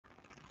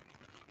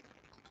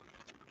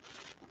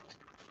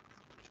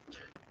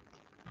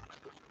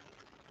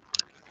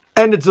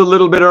And it's a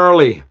little bit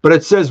early, but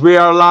it says we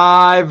are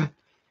live,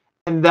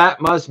 and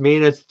that must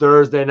mean it's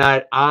Thursday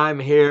night. I'm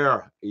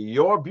here.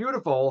 You're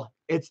beautiful.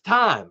 It's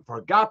time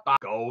for GotBot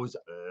Goes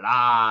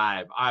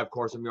Live. I, of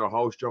course, am your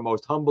host, your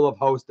most humble of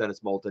hosts,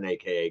 Dennis Moulton,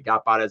 a.k.a.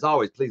 GotBot. As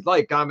always, please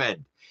like,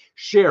 comment,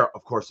 share,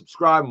 of course,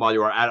 subscribe. And while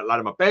you are at it, light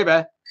 'em up,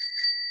 baby.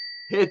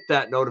 Hit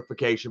that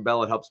notification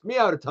bell. It helps me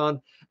out a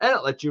ton, and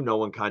it lets you know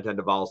when content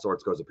of all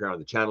sorts goes up here on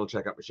the channel.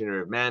 Check out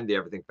Machinery of Man, The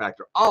Everything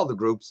Factor, all the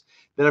groups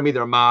that I'm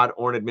either a mod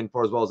or an admin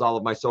for, as well as all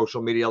of my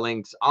social media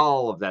links.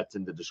 All of that's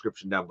in the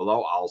description down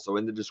below, also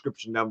in the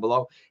description down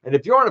below. And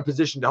if you're in a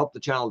position to help the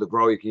channel to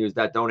grow, you can use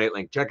that donate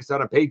link. Check us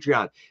out on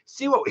Patreon.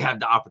 See what we have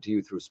to offer to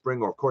you through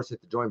Spring, or of course, hit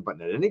the join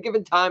button at any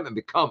given time and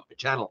become a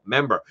channel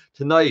member.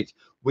 Tonight,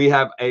 we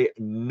have a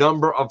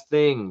number of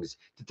things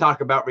to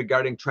talk about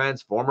regarding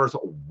Transformers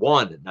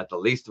 1, not the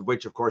least of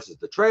which, of course, is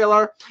the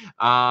trailer.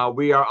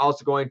 We are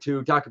also going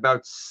to talk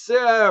about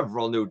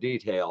several new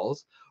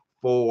details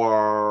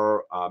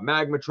for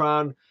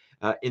Magmatron.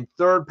 In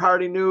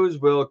third-party news,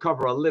 we'll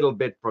cover a little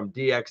bit from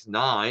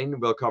DX9.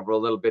 We'll cover a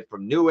little bit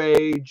from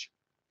Newage.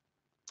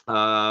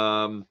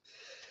 And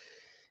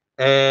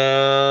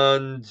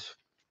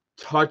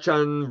touch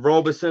on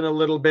Robeson a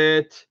little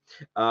bit.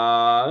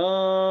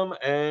 And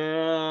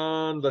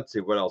let's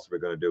see what else we're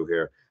going to do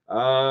here.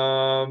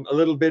 A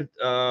little bit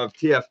of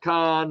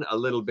TFCon, a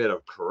little bit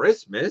of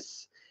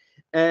Christmas,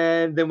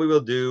 and then we will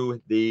do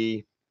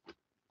the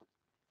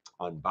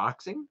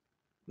unboxing.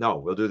 No,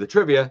 we'll do the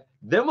trivia.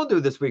 Then we'll do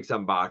this week's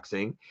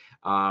unboxing,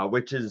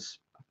 which is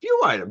a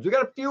few items. We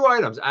got a few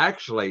items.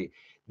 Actually,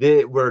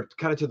 we're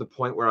kind of to the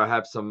point where I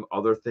have some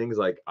other things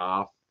like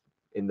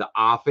in the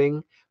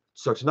offing.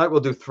 So tonight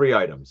we'll do 3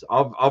 items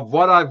of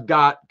what I've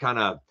got kind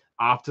of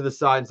off to the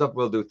side and stuff.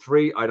 We'll do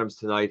 3 items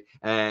tonight,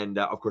 and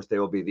of course they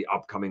will be the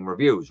upcoming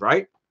reviews,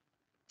 right?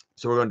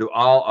 So we're going to do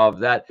all of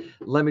that.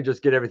 Let me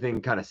just get everything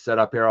kind of set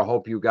up here. I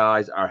hope you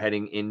guys are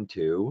heading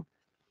into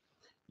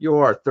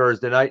your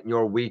Thursday night and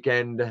your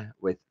weekend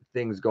with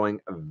things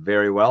going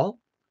very well.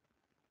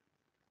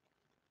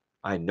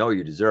 I know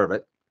you deserve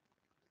it.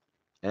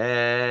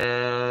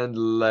 And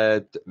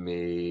let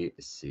me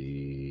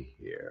see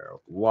here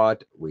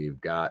what we've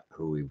got,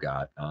 who we've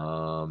got.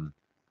 Hold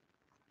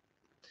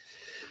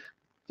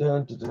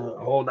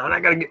on, I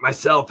gotta get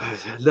myself a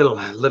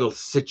little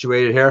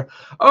situated here.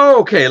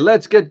 Okay,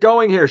 let's get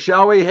going here,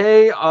 shall we?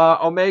 Hey,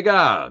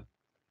 Omega,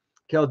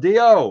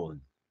 Keldeo.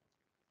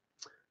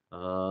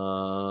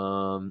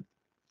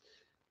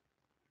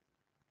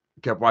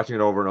 Kept watching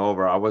it over and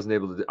over. I wasn't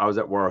able to. I was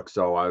at work,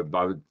 so I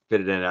would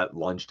fit it in at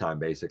lunchtime,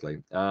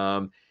 basically.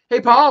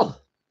 Hey,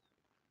 Paul.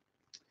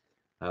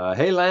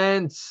 Hey,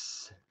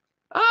 Lance.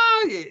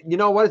 You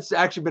know what? It's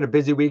actually been a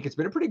busy week. It's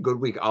been a pretty good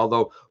week,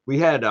 although we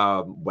had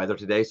weather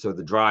today, so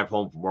the drive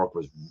home from work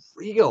was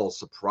real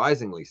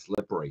surprisingly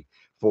slippery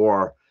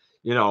for,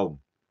 you know,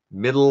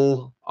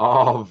 middle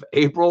of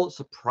April.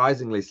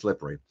 Surprisingly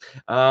slippery.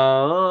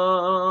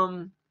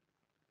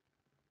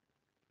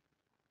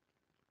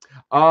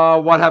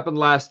 What happened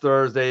last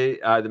Thursday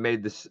that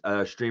made this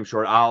stream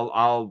short?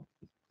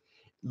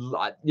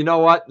 You know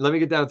what? Let me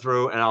get down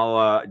through and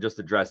I'll just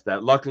address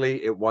that.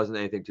 Luckily, it wasn't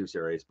anything too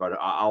serious, but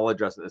I'll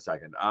address it in a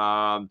second.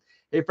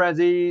 Hey,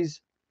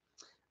 Franzies.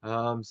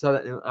 Saw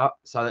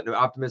that new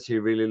Optimus. He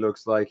really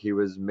looks like he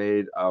was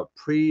made of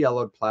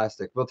pre-yellowed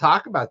plastic. We'll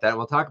talk about that, and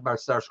we'll talk about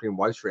Starscream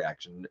Wife's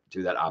reaction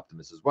to that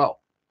Optimus as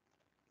well.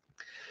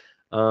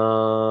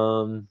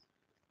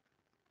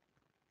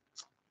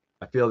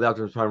 I feel the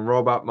Optimus Prime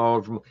robot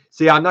mode.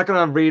 See, I'm not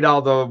going to read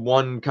all the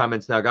one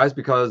comments now, guys,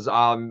 because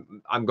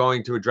I'm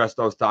going to address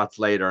those thoughts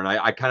later, and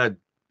I kind of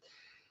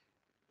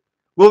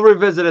we'll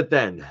revisit it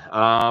then.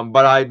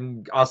 But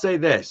I'll say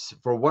this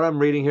for what I'm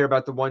reading here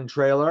about the one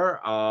trailer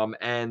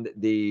and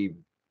the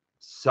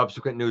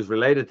subsequent news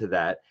related to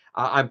that.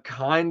 I'm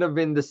kind of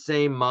in the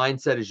same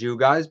mindset as you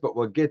guys, but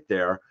we'll get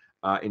there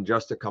in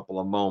just a couple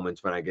of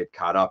moments when I get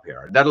caught up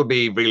here. That'll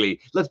be really,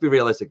 let's be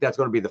realistic. That's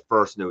going to be the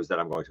first news that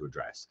I'm going to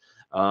address.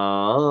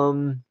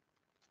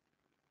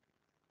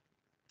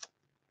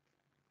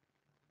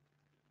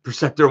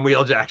 Perceptor and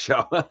Wheeljack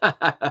show.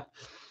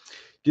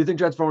 Do you think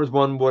Transformers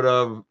 1 would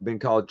have been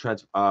called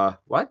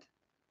what?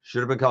 Should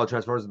have been called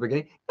Transformers at the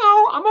beginning?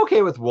 No, I'm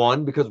okay with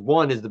 1 because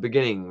 1 is the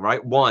beginning,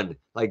 right? 1,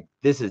 like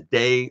this is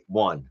day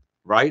 1,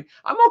 right?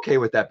 I'm okay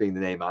with that being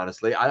the name,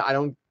 honestly. I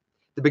don't,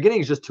 the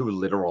beginning is just too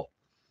literal.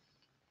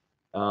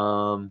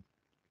 All-time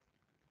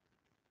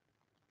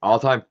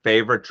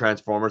favorite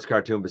Transformers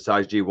cartoon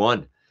besides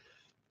G1?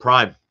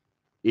 Prime.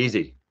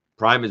 Easy.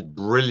 Prime is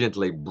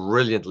brilliantly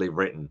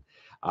written.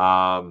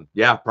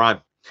 Yeah, Prime.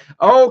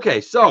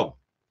 Okay, so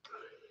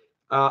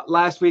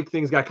last week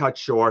things got cut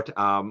short.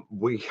 Our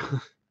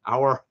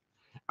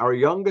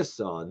youngest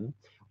son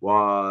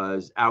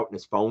was out and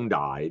his phone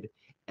died,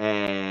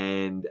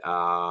 and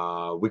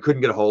we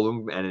couldn't get a hold of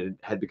him, and it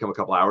had become a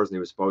couple hours, and he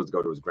was supposed to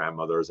go to his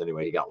grandmother's.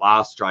 Anyway, he got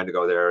lost trying to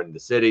go there in the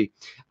city,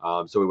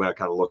 so we went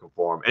kind of looking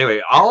for him.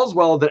 Anyway, all's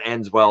well that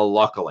ends well,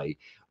 luckily,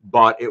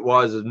 but it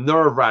was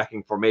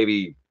nerve-wracking for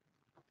maybe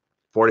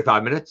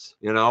 45 minutes,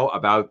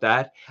 about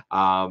that.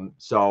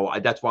 So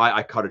that's why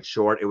I cut it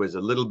short. It was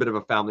a little bit of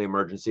a family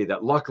emergency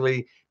that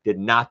luckily did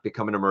not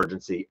become an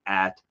emergency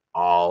at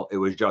all. It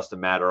was just a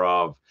matter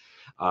of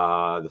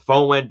the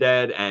phone went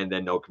dead and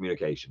then no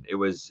communication. It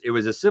was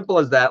as simple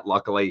as that,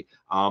 luckily.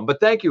 But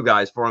thank you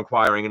guys for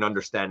inquiring and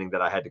understanding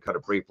that I had to cut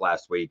it brief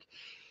last week.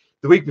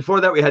 The week before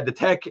that, we had the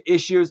tech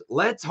issues.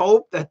 Let's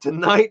hope that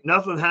tonight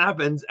nothing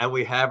happens and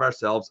we have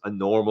ourselves a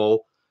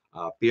normal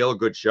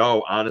feel-good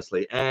show,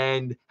 honestly.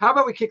 And how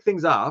about we kick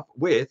things off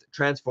with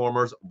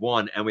Transformers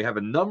 1? And we have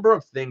a number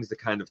of things to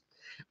kind of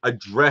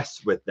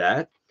address with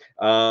that.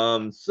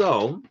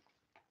 So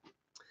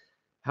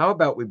how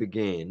about we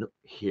begin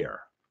here?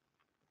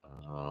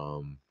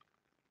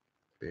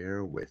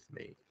 Bear with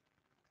me.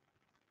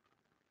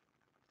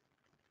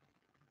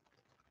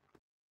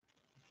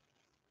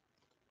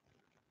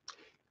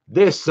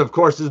 This, of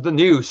course, is the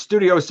new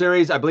Studio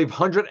Series, I believe,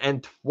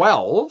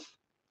 112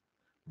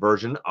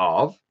 version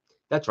of,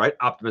 that's right,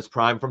 Optimus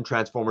Prime from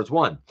Transformers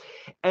 1.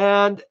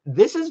 And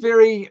this is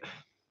very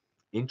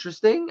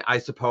interesting, I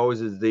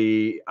suppose, is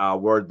the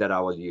word that I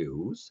will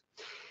use.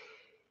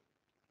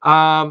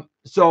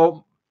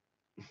 So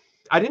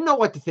I didn't know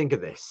what to think of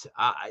this.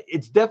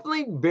 It's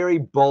definitely very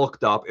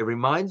bulked up. It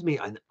reminds me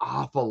an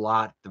awful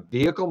lot. The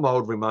vehicle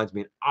mode reminds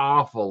me an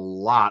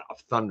awful lot of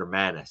Thunder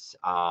Menace.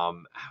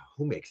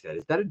 Who makes that?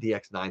 Is that a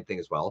DX9 thing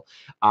as well?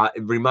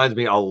 It reminds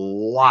me a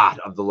lot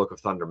of the look of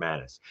Thunder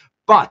Menace.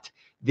 But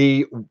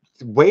the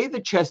way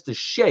the chest is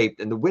shaped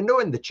and the window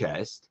in the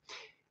chest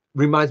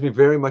reminds me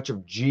very much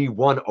of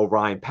G1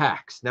 Orion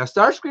Pax. Now,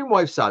 Starscream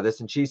wife saw this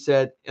and she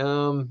said,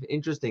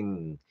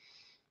 interesting.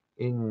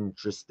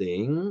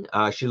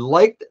 She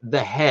liked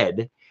the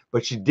head,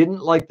 but she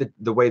didn't like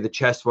the way the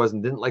chest was,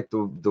 and didn't like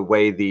the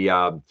way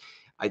the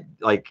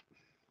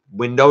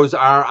windows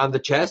are on the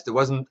chest. It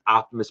wasn't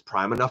Optimus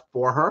Prime enough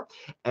for her,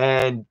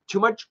 and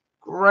too much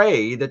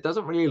gray that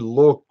doesn't really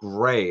look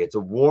gray. It's a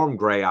warm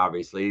gray,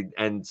 obviously.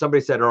 And somebody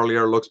said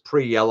earlier, it looks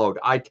pre-yellowed.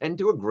 I tend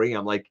to agree.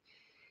 I'm like,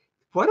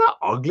 what an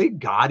ugly,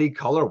 gaudy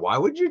color. Why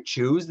would you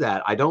choose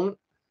that?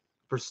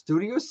 For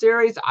Studio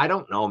Series, I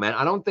don't know, man.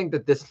 I don't think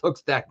that this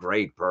looks that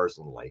great,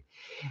 personally.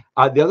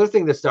 The other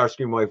thing that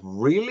Starscream wife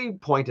really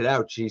pointed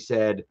out, she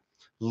said,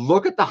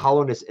 look at the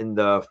hollowness in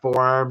the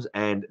forearms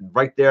and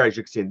right there, as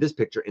you can see in this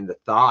picture, in the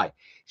thigh.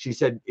 She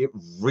said it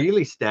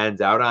really stands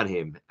out on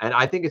him. And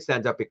I think it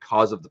stands out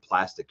because of the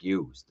plastic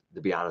used, to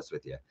be honest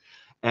with you.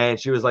 And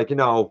she was like, this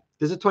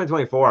is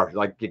 2024.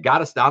 Like, you got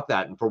to stop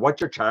that. And for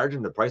what you're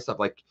charging, the price stuff,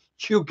 like,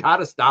 you got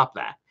to stop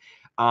that.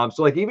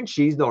 So like even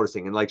she's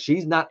noticing, and like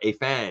she's not a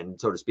fan,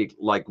 so to speak,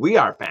 like we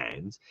are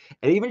fans,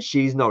 and even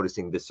she's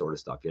noticing this sort of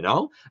stuff,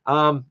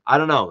 I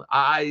don't know.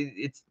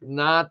 It's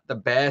not the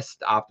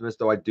best Optimus,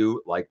 though I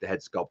do like the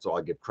head sculpt, so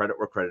I'll give credit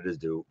where credit is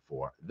due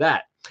for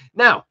that.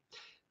 Now,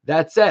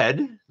 that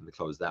said, let me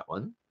close that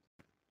one.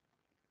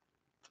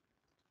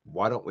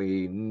 Why don't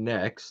we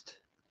next?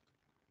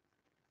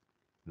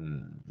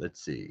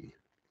 Let's see.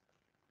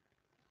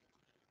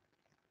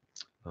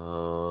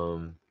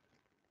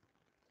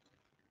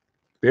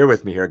 Bear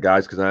with me here,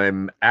 guys, because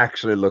I'm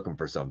actually looking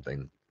for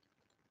something.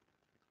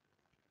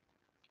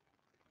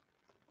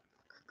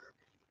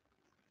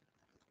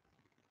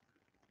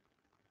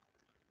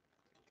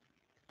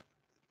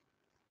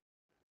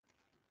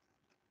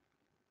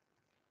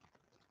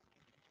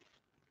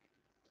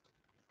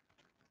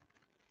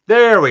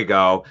 There we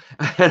go.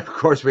 And of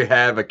course, we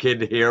have a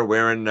kid here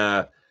wearing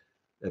the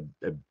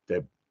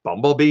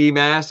Bumblebee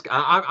mask.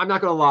 I'm not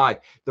going to lie.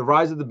 The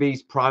Rise of the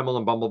Beast, Primal,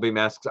 and Bumblebee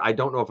masks, I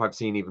don't know if I've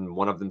seen even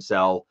one of them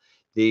sell.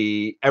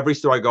 Every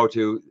store I go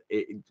to,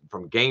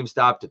 from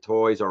GameStop to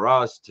Toys R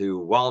Us to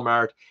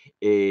Walmart,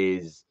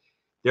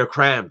 they're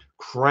crammed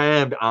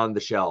on the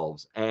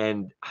shelves.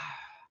 And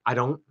I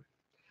don't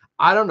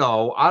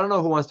know. I don't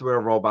know who wants to wear a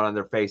robot on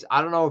their face.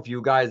 I don't know if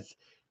you guys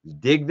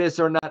dig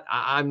this or not.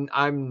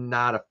 I'm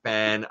not a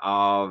fan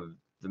of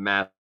the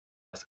mask.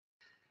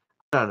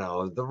 I don't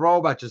know. The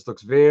robot just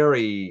looks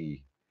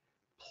very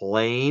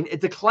plain.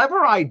 It's a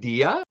clever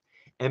idea,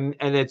 and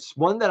it's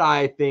one that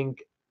I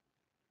think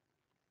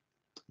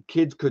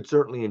kids could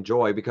certainly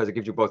enjoy because it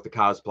gives you both the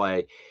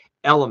cosplay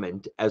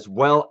element as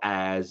well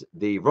as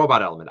the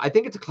robot element. I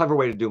think it's a clever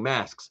way to do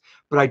masks,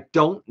 but I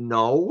don't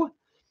know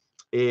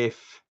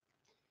if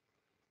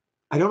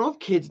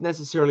kids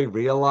necessarily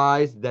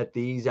realize that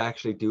these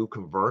actually do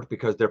convert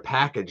because they're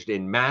packaged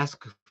in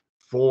mask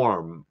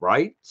form,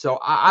 right? So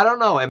I don't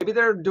know. And maybe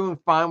they're doing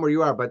fine where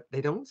you are, but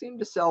they don't seem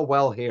to sell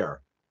well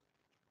here.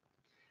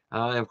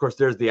 And of course,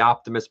 there's the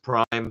Optimus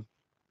Prime.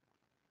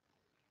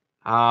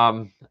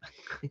 The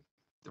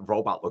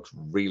robot looks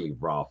really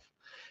rough.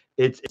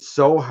 It's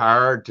so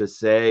hard to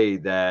say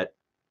that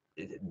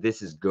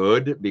this is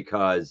good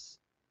because,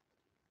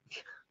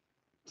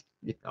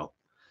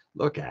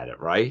 look at it,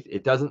 right?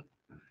 It doesn't.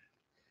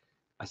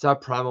 I saw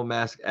Primal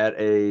Mask at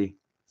a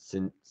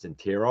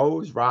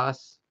Centero's,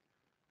 Ross,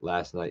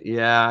 last night.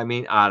 Yeah, I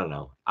mean, I don't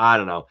know.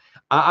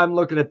 I'm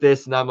looking at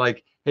this and I'm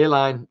like, hey,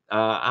 Line,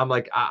 I'm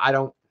like, I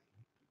don't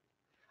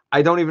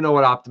I don't even know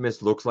what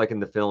Optimus looks like in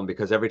the film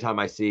because every time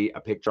I see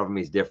a picture of him,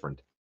 he's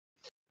different.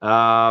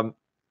 Um,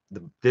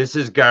 this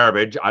is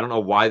garbage. I don't know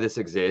why this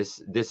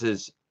exists. This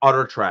is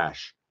utter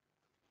trash.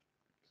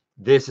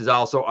 This is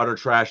also utter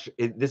trash.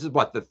 This is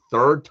what, the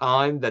third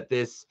time that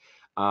this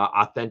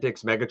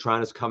Authentics Megatron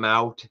has come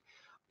out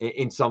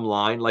in some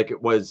line. Like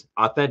it was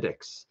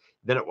Authentics,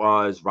 then it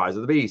was Rise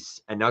of the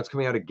Beasts, and now it's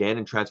coming out again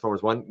in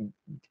Transformers 1.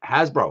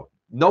 Hasbro,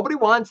 nobody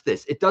wants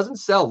this. It doesn't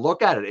sell.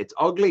 Look at it. It's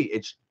ugly.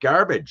 It's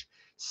garbage.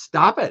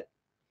 Stop it.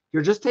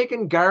 You're just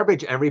taking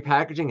garbage and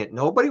repackaging it.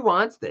 Nobody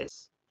wants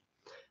this.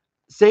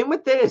 Same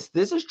with this.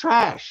 This is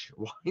trash.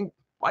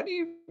 Why do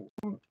you?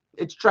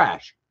 It's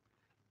trash.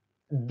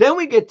 Then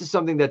we get to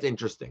something that's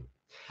interesting.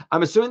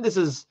 I'm assuming this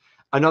is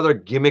another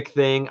gimmick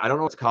thing. I don't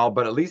know what it's called,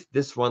 but at least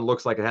this one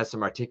looks like it has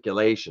some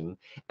articulation,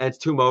 and its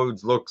two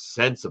modes look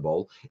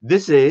sensible.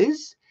 This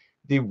is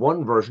the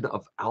one version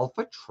of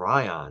Alpha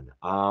Trion,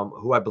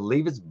 who I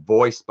believe is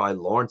voiced by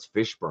Lawrence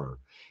Fishburne,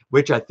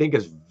 which I think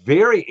is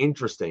very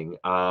interesting.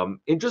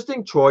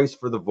 Interesting choice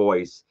for the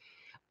voice.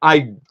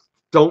 I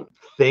don't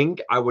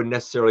think I would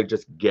necessarily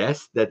just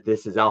guess that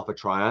this is Alpha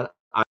Trion.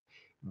 I'm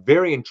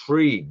very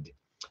intrigued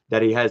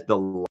that he has the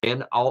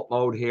land alt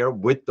mode here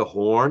with the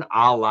horn,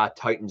 a la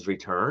Titan's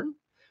Return,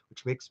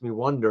 which makes me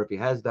wonder if he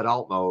has that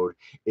alt mode,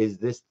 is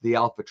this the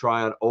Alpha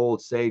Trion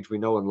old sage we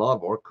know and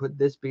love, or could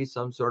this be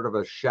some sort of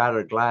a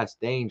shattered glass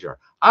danger?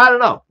 I don't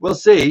know. We'll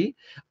see.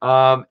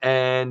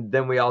 And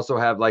then we also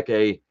have like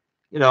a,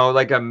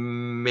 like a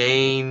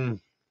main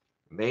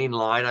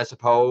line, I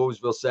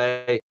suppose we'll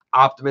say.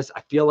 Optimus,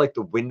 I feel like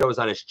the windows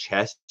on his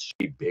chest should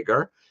be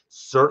bigger.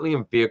 Certainly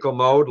in vehicle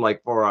mode,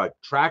 like for a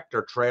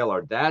tractor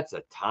trailer, that's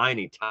a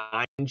tiny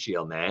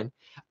windshield, man.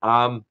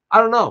 I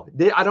don't know.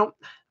 I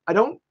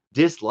don't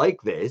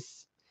dislike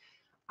this.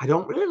 I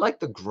don't really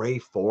like the gray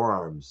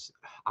forearms.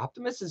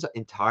 Optimus's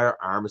entire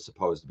arm is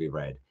supposed to be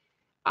red.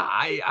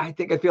 I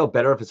think I'd feel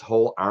better if his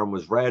whole arm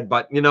was red,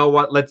 but you know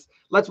what? Let's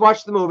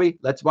watch the movie.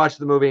 Let's watch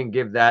the movie and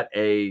give that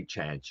a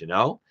chance,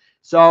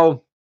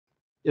 So,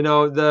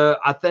 the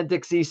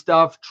Authentic-C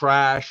stuff,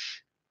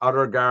 trash,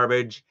 utter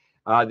garbage.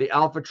 The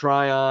Alpha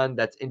Trion,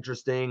 that's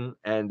interesting.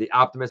 And the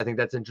Optimus, I think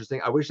that's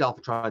interesting. I wish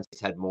Alpha Trion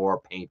had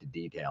more painted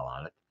detail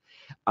on it.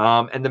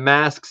 And the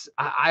masks,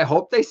 I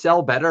hope they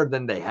sell better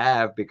than they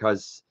have,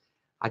 because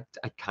I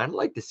kind of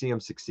like to see them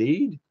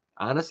succeed.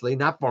 Honestly,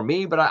 not for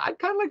me, but I'd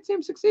kind of like to see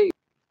them succeed.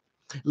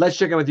 Let's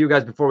check in with you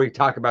guys before we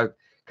talk about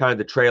kind of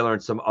the trailer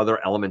and some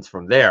other elements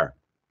from there.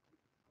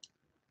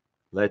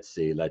 Let's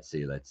see.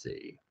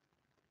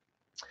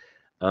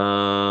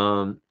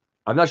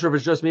 I'm not sure if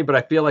it's just me, but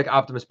I feel like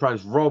Optimus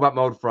Prime's robot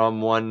mode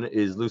from 1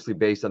 is loosely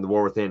based on the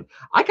War Within.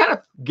 I kind of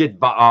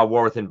get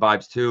War Within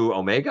vibes too.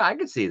 Omega, I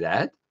could see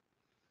that.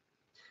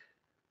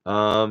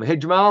 Hey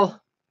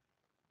Jamal,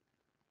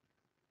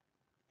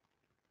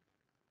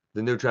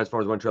 the new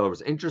Transformers 1 trailer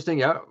was interesting.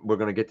 Yeah, we're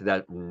gonna get to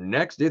that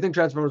next. Do you think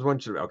Transformers 1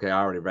 should? Okay,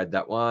 I already read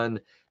that one.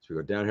 So we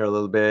go down here a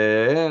little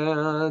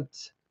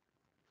bit.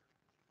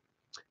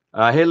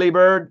 Hey Lee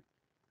Bird.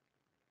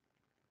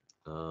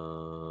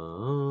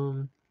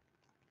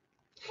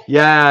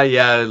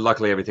 Yeah.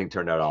 Luckily, everything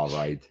turned out all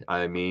right.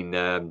 I mean,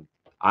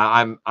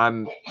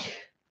 I'm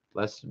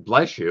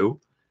bless you.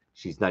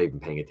 She's not even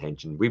paying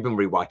attention. We've been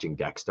rewatching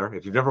Dexter.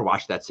 If you've never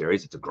watched that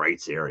series, it's a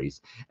great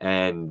series,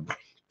 and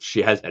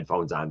she has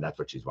headphones on. That's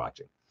what she's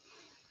watching.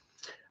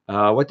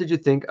 What did you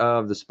think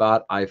of the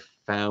spot I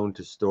found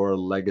to store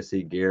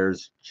Legacy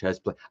Gears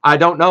chest plate? I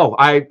don't know.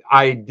 I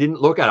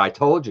didn't look at it. I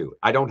told you.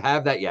 I don't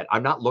have that yet.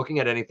 I'm not looking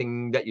at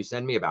anything that you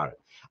send me about it.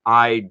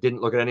 I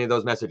didn't look at any of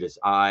those messages.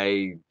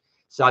 I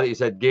saw that you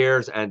said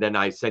Gears, and then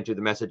I sent you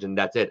the message, and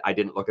that's it. I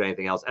didn't look at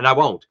anything else, and I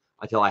won't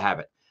until I have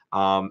it.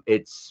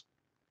 It's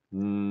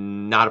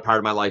not a part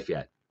of my life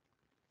yet.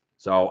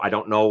 So I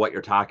don't know what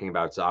you're talking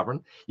about,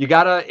 Sovereign. You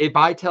gotta, if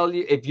I tell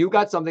you, if you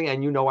got something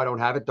and you know I don't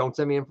have it, don't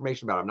send me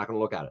information about it. I'm not gonna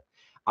look at it.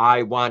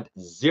 I want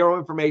zero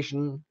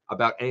information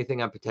about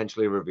anything I'm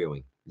potentially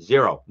reviewing.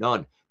 Zero,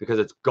 none, because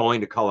it's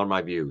going to color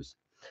my views.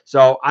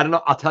 So I don't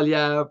know. I'll tell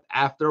you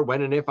after,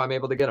 when and if I'm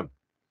able to get them.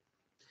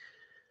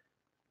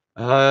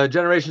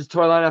 Generations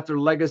toy line after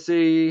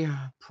Legacy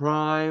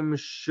Prime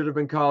should have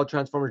been called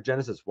Transformers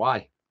Genesis.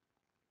 Why?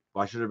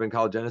 Why should it have been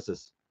called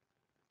Genesis?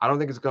 I don't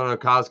think it's going to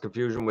cause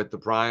confusion with the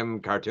Prime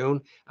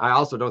cartoon. I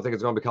also don't think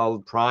it's going to be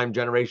called Prime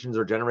Generations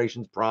or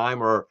Generations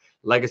Prime or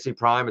Legacy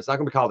Prime. It's not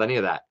going to be called any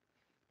of that.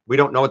 We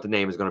don't know what the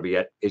name is going to be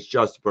yet. It's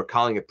just we're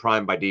calling it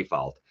Prime by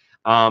default.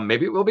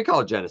 Maybe it will be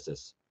called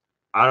Genesis.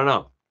 I don't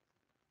know.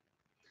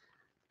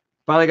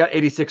 Finally got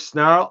 86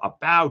 Snarl.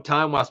 About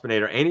time,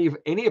 Waspinator.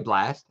 Ain't he a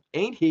blast?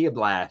 Ain't he a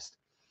blast?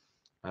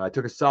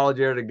 Took a solid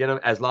year to get him.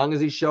 As long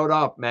as he showed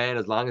up, man.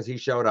 As long as he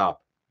showed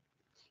up.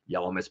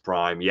 Yellow Miss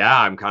Prime.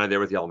 Yeah, I'm kind of there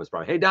with Yellow Miss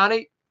Prime. Hey,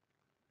 Donnie.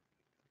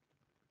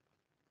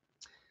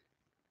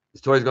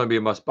 This toy is going to be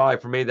a must buy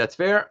for me. That's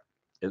fair.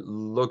 It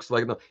looks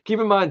like no. Keep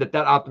in mind that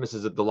Optimus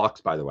is a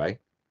deluxe, by the way.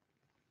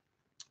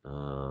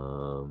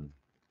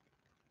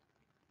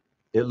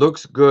 It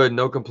looks good,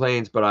 no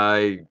complaints, but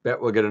I bet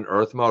we'll get an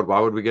Earth mode. Why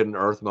would we get an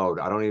Earth mode?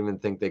 I don't even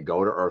think they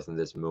go to Earth in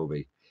this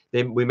movie.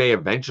 We may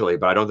eventually,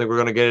 but I don't think we're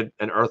going to get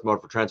an Earth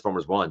mode for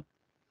Transformers 1.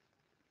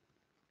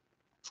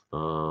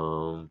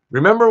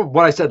 Remember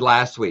what I said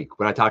last week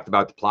when I talked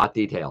about the plot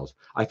details?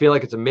 I feel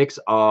like it's a mix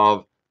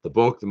of the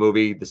book, the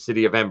movie, the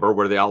City of Ember,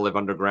 where they all live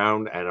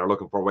underground and are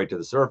looking for a way to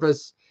the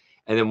surface.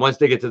 And then once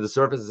they get to the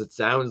surface, it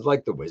sounds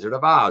like the Wizard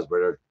of Oz,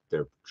 where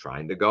they're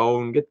trying to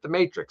go and get the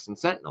Matrix and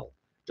Sentinel,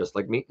 just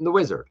like meeting the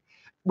Wizard,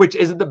 which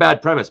isn't the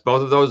bad premise.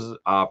 Both of those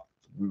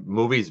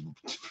movies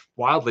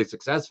wildly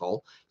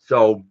successful.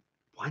 So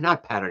why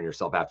not pattern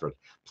yourself after it?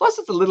 Plus,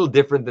 it's a little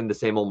different than the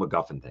same old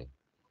MacGuffin thing.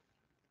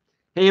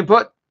 Hey,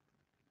 input.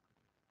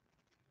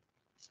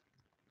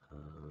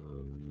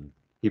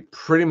 He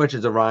pretty much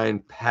is Orion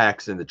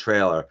Pax in the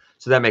trailer,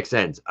 so that makes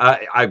sense.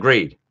 I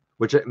agreed,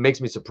 which makes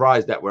me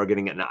surprised that we're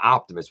getting an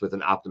Optimus with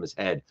an Optimus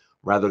head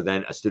rather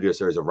than a studio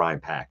series of Orion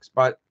Pax.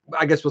 But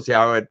I guess we'll see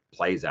how it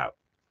plays out.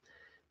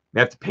 We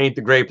have to paint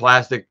the gray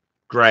plastic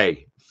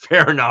gray.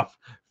 Fair enough.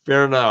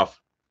 Fair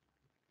enough.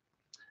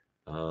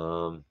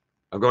 I'm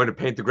going to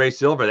paint the gray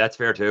silver. That's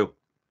fair too.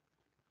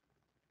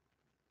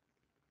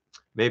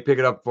 May pick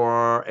it up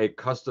for a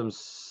custom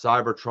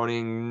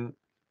Cybertronian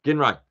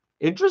Ginrai.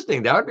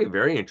 Interesting. That would be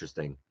very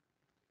interesting.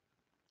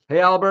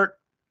 Hey, Albert.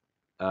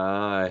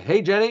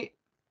 Hey, Jenny.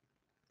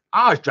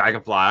 It's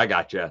Dragonfly. I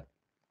gotcha.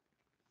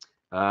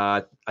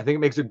 I think it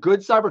makes a good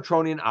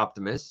Cybertronian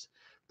Optimus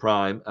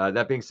Prime.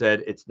 That being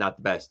said, it's not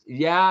the best.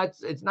 Yeah,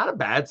 it's not a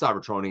bad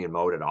Cybertronian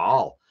mode at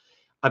all.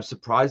 I'm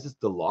surprised it's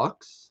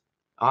deluxe.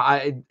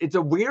 It's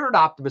a weird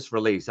Optimus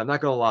release. I'm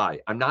not going to lie.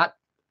 I'm not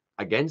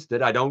against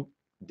it. I don't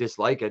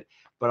dislike it,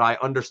 but I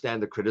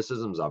understand the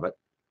criticisms of it.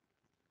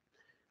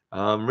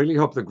 Really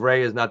hope the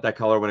gray is not that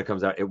color when it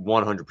comes out. It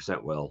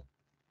 100% will.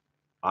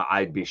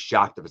 I'd be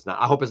shocked if it's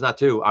not. I hope it's not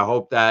too. I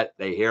hope that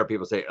they hear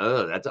people say,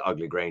 "Oh, that's an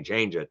ugly gray," and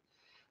change it.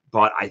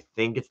 But I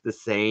think it's the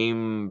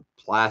same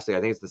plastic.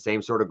 I think it's the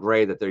same sort of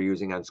gray that they're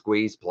using on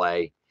Squeeze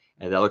Play,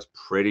 and that looks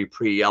pretty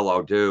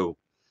yellow too.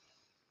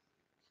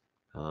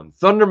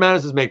 Thunder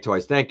Menaces make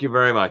toys. Thank you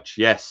very much.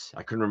 Yes,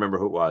 I couldn't remember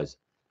who it was.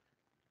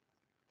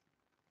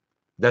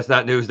 That's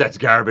not news. That's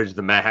garbage.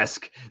 The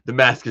mask. The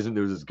mask isn't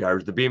news. It's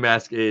garbage. The bee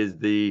mask is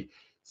the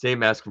same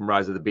mask from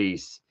Rise of the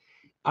Beast.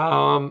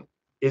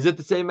 Is it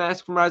the same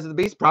mask from Rise of the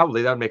Beast?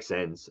 Probably. That would make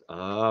sense.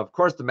 Of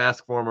course, the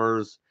mask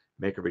formers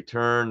make a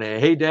return.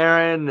 Hey,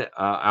 Darren.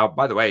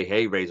 By the way,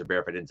 hey, Razor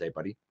Bear, if I didn't say,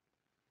 buddy.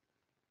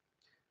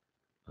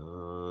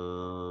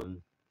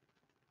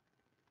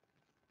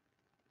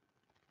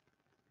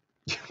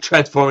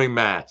 Transforming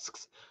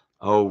masks.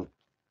 Oh,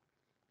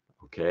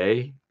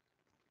 okay.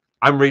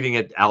 I'm reading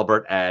it,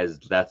 Albert, as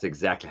that's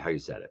exactly how you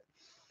said it.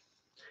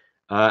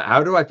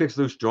 How do I fix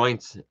loose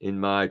joints in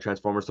my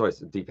Transformers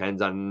toys? It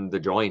depends on the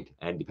joint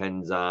and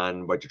depends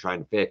on what you're trying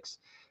to fix.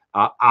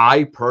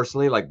 I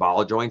personally like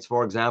ball joints,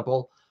 for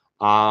example.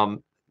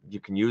 You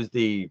can use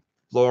the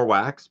floor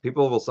wax.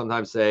 People will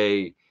sometimes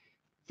say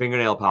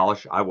fingernail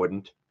polish. I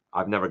wouldn't.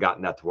 I've never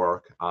gotten that to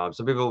work.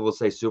 Some people will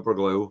say super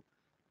glue.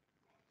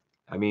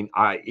 I mean,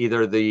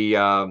 either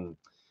the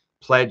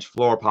Pledge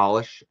floor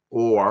polish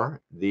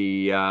or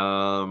the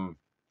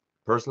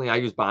personally I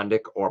use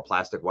Bondic or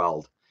plastic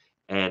weld,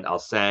 and I'll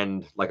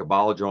sand like a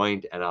ball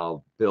joint and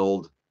I'll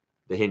build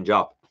the hinge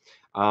up.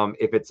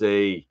 If it's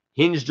a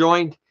hinge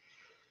joint,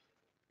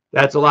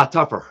 that's a lot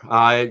tougher.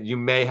 You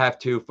may have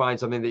to find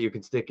something that you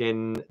can stick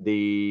in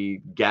the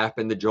gap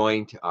in the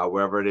joint,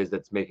 wherever it is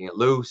that's making it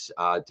loose,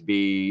 to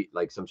be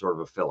like some sort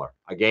of a filler.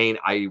 Again,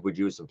 I would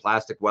use some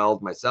plastic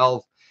weld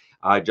myself,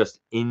 just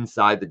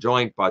inside the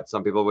joint, but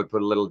some people would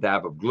put a little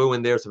dab of glue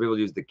in there. Some people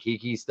use the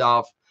Kiki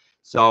stuff.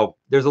 So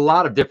there's a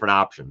lot of different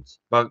options.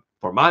 But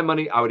for my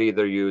money, I would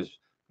either use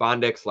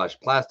Bondic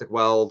 / plastic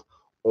weld,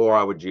 or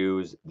I would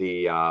use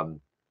the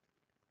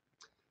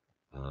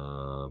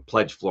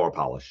Pledge floor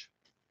polish.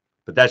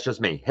 But that's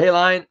just me. Hey,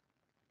 Lion.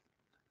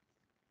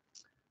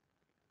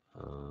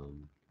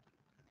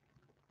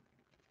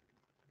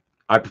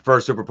 I prefer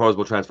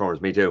superposable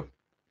Transformers. Me too.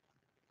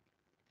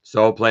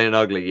 So plain and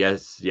ugly.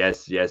 Yes,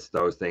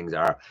 those things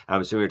are.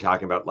 I'm assuming you're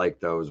talking about like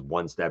those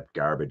one-step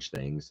garbage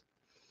things.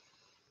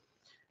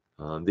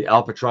 The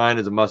Alphatron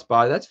is a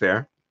must-buy. That's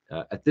fair.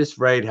 At this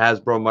rate,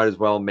 Hasbro might as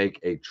well make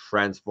a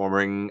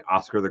transforming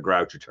Oscar the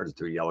Grouch who turns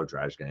into a yellow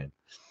trash can.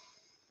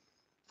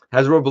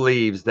 Hasbro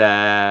believes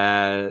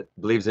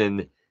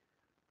in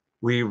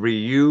we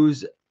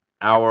reuse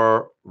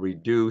our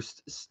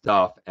reduced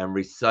stuff and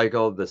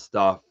recycle the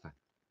stuff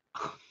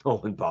no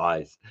one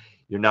buys.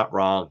 You're not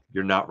wrong.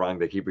 You're not wrong.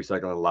 They keep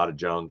recycling a lot of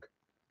junk.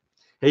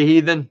 Hey,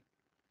 Heathen.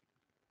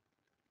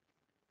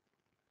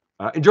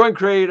 Enjoying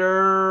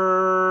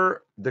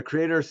the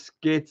creator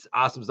skits,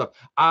 awesome stuff.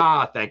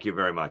 Thank you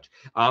very much.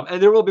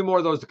 And there will be more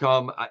of those to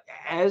come.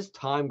 As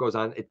time goes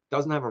on, it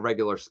doesn't have a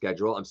regular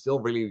schedule. I'm still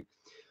really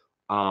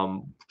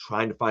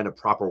trying to find a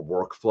proper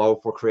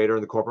workflow for Creator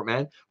and the Corporate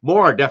Man.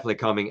 More are definitely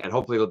coming, and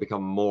hopefully it'll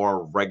become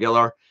more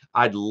regular.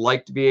 I'd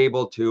like to be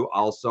able to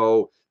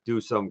also do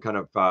some kind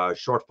of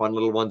short, fun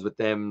little ones with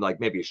them,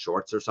 like maybe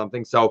shorts or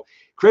something. So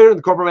Creator and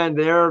the Corporate Man,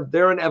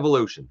 they're an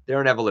evolution.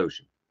 They're an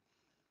evolution.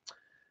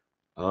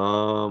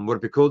 Would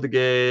it be cool to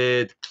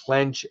get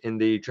Clench in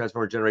the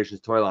Transformers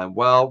Generations toy line?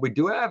 Well, we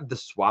do have the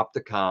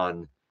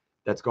Swapticon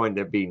that's going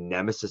to be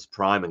Nemesis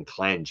Prime and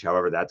Clench,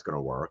 however that's going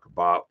to work.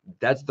 But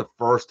that's the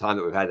first time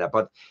that we've had that.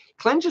 But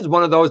Clench is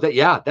one of those that,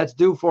 yeah, that's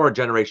due for a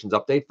Generations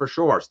update for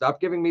sure.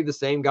 Stop giving me the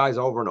same guys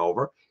over and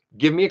over.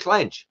 Give me a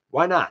Clench.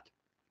 Why not?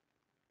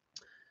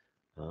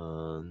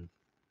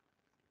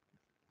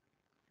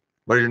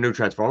 What is your new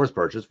Transformers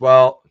purchase?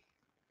 Well,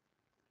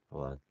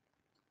 hold on.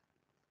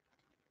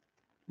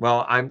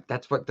 Well,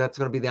 that's going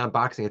to be the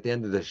unboxing at the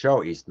end of the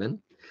show,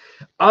 Eastman.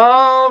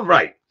 All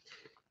right.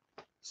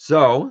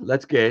 So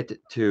let's get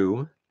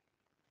to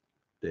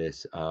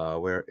this.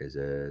 Where is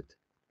it?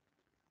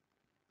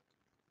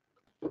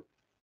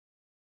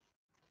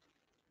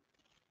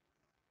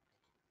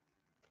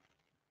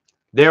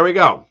 There we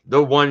go.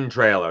 The one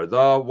trailer.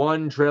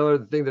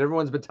 The thing that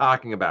everyone's been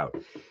talking about.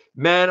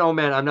 Man, oh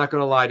man, I'm not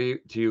going to lie to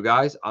you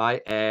guys.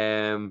 I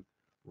am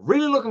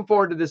really looking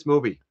forward to this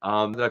movie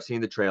that I've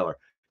seen the trailer.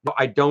 But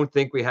I don't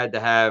think we had to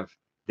have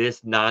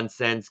this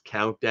nonsense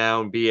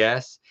countdown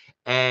BS.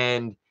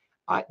 And,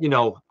 I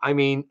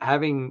mean,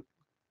 having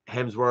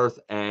Hemsworth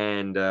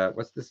and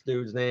what's this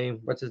dude's name?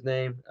 What's his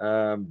name?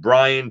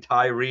 Brian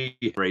Tyree.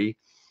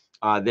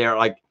 They're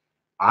like,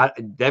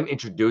 them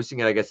introducing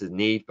it, I guess, is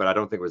neat, but I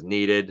don't think it was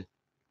needed.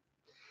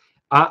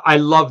 I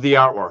love the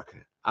artwork.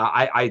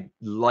 I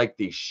like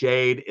the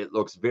shade. It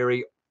looks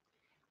very.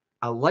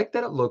 I like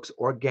that it looks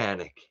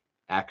organic,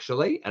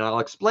 actually, and I'll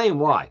explain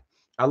why.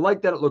 I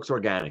like that it looks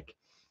organic.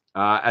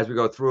 As we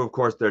go through, of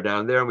course, they're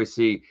down there, and we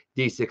see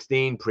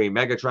D16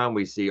 pre-Megatron.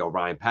 We see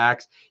Orion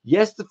Pax.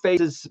 Yes, the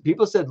faces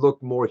people said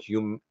look more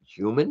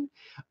human.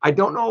 I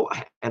don't know,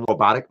 and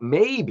robotic,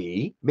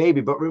 maybe,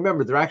 but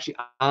remember, they're actually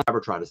on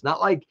Magmatron. It's not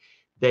like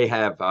they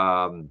have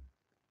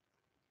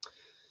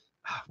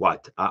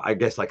I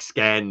guess like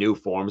scan new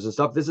forms and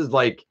stuff. This is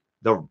like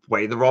the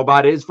way the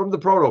robot is from the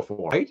proto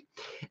form, right?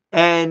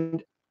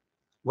 And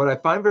what I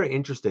find very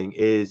interesting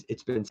is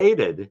it's been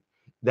stated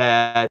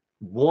that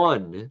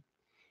one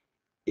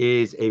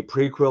is a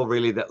prequel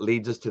really that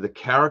leads us to the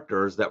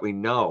characters that we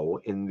know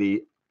in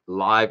the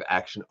live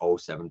action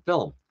 '07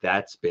 film.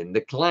 That's been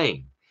the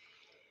claim.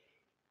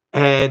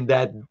 And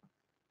that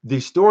the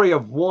story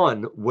of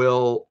one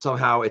will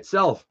somehow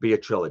itself be a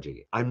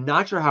trilogy. I'm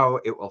not sure how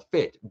it will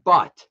fit,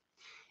 but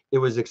it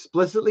was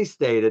explicitly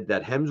stated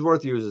that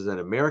Hemsworth uses an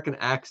American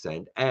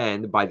accent,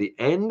 and by the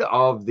end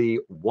of the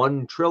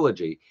one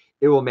trilogy,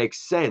 it will make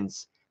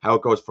sense how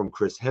it goes from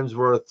Chris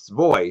Hemsworth's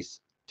voice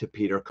to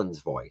Peter Cunn's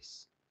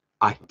voice.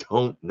 I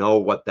don't know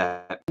what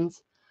that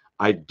means.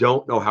 I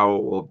don't know how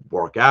it will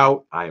work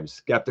out. I am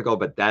skeptical,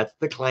 but that's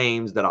the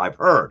claims that I've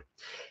heard.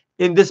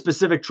 In this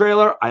specific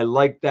trailer, I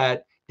like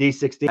that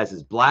D16 has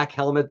his black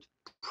helmet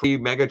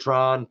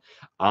pre-Megatron.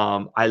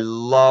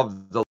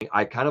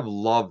 I kind of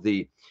love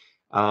the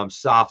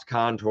soft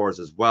contours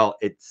as well.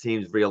 It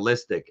seems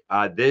realistic.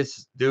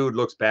 This dude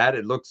looks bad.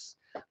 I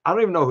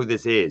don't even know who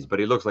this is, but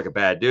he looks like a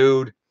bad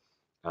dude.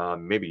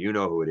 Maybe you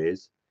know who it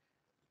is.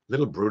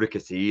 Little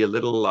Bruticus-y, a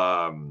little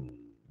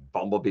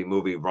Bumblebee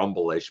movie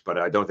Rumble-ish, but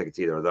I don't think it's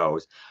either of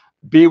those.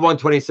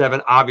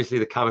 B127, obviously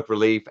the comic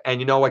relief. And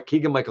you know what?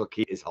 Keegan-Michael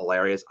Key is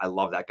hilarious. I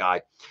love that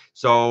guy.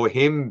 So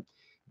him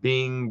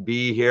being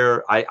B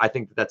here, I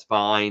think that's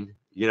fine.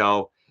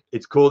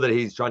 It's cool that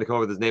he's trying to come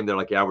up with his name. They're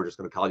like, yeah, we're just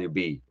going to call you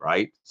B,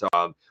 right? So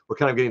we're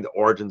kind of getting the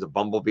origins of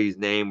Bumblebee's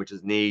name, which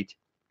is neat.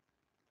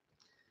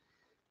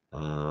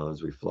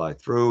 As we fly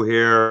through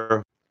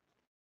here.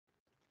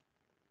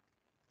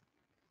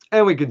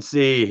 And we can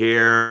see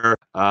here,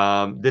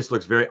 this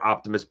looks very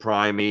Optimus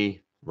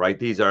Prime-y, right?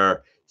 These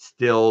are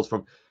stills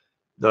from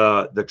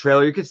the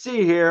trailer. You can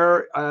see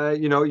here,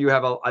 you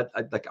have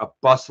like a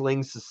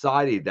bustling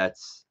society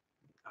that's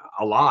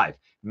alive.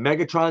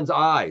 Megatron's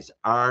eyes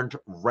aren't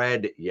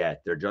red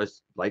yet. They're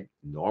just like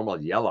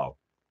normal yellow.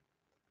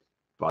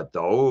 But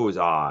those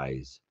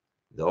eyes,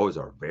 those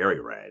are very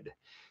red.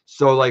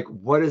 So, like,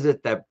 what is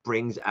it that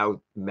brings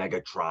out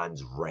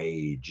Megatron's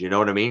rage? You know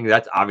what I mean?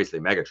 That's obviously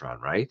Megatron,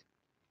 right?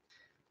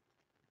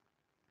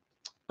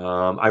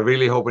 I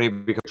really hope when he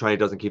becomes Megatron, he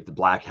doesn't keep the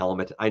black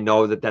helmet. I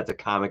know that that's a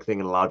comic thing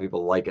and a lot of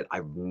people like it.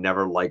 I've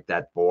never liked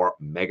that for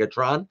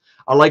Megatron.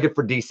 I like it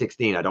for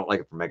D16. I don't like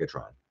it for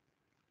Megatron.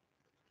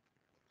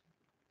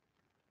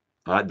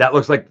 That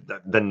looks like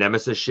the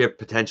Nemesis ship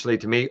potentially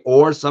to me,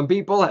 or some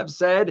people have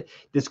said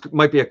this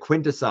might be a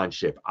Quintesson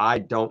ship. I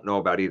don't know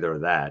about either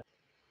of that.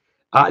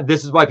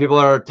 This is why people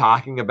are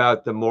talking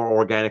about the more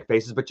organic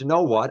faces, but you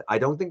know what? I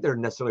don't think they're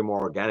necessarily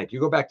more organic.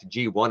 You go back to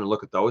G1 and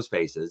look at those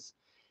faces.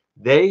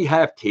 They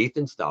have teeth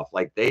and stuff.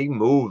 Like they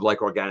move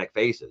like organic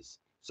faces.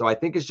 So I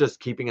think it's just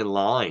keeping in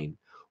line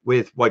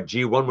with what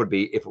G1 would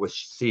be if it was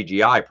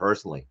CGI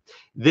personally.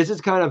 This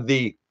is kind of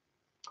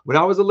when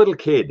I was a little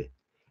kid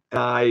and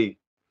I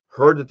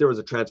heard that there was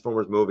a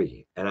Transformers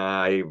movie and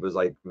I was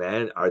like,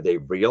 man, are they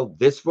real?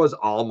 This was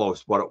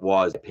almost what it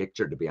was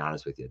pictured, to be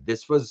honest with you.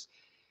 This was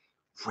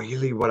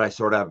really what I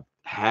sort of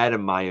had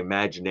in my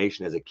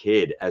imagination as a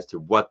kid as to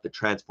what the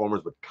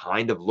Transformers would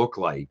kind of look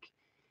like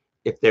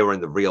if they were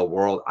in the real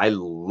world. I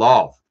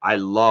love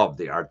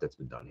the art that's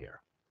been done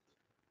here.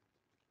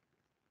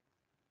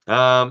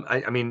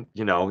 I mean,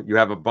 you know, you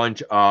have a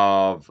bunch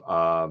of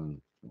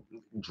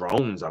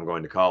drones, I'm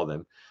going to call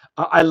them.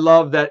 I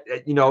love that,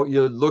 you know,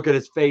 you look at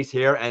his face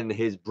here and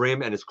his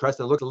brim and his crest,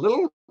 and it looks a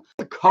little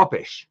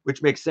cuppish,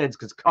 which makes sense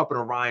because Cup and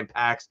Orion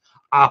packs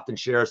often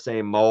share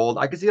same mold.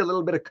 I can see a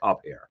little bit of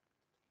Cup here.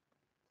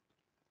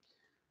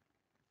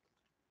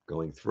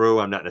 Going through,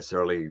 I'm not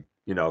necessarily,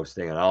 you know,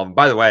 staying on all of them.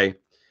 By the way,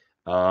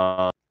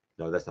 no,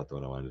 that's not the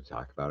one I wanted to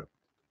talk about.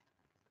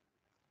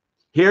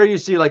 Here you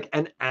see like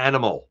an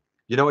animal.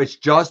 You know, it's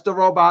just a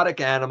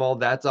robotic animal.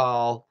 That's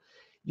all.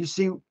 You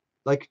see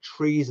like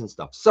trees and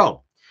stuff.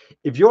 So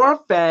if you're a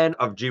fan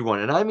of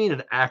G1, and I mean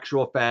an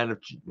actual fan of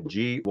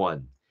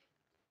G1,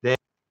 then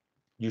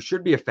you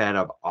should be a fan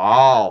of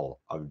all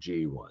of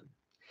G1.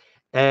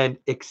 And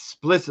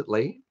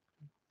explicitly,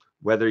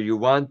 whether you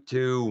want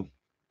to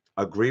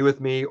agree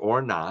with me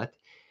or not,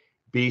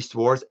 Beast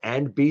Wars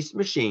and Beast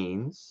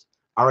Machines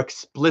are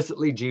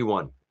explicitly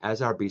G1,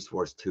 as are Beast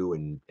Wars 2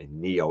 and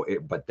Neo,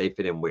 but they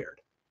fit in weird.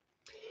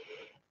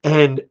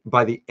 And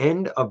by the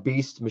end of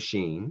Beast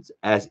Machines,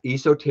 as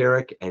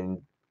esoteric and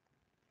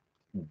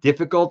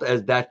difficult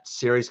as that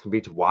series can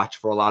be to watch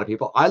for a lot of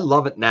people, I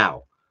love it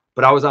now.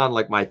 But I was on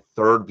like my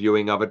third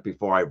viewing of it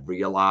before I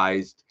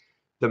realized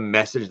the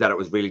message that it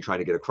was really trying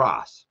to get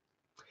across.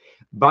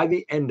 By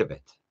the end of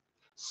it,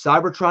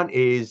 Cybertron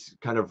is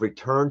kind of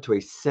returned to a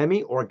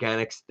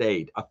semi-organic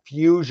state, a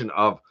fusion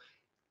of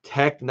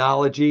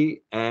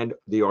technology and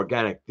the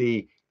organic,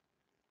 the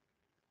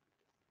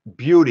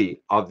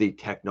beauty of the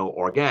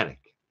techno-organic.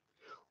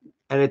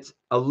 And it's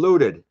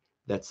alluded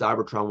that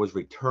Cybertron was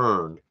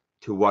returned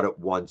to what it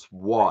once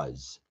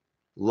was,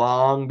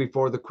 long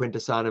before the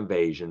Quintesson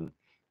invasion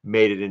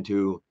made it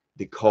into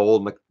the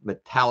cold,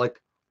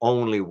 metallic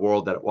only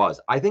world that it was.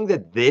 I think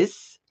that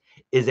this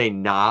is a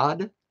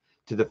nod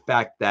to the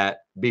fact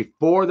that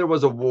before there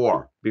was a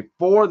war,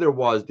 before there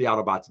was the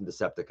Autobots and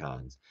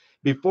Decepticons,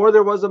 before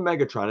there was a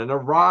Megatron and a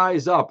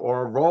rise up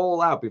or a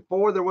roll out,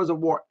 before there was a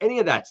war, any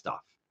of that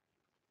stuff,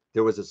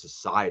 there was a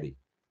society,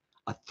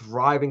 a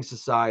thriving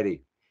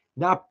society,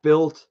 not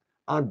built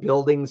on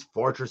buildings,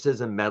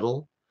 fortresses, and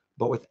metal,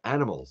 but with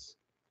animals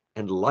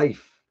and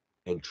life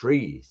and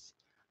trees.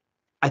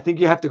 I think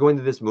you have to go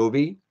into this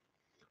movie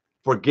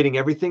for getting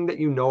everything that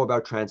you know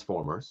about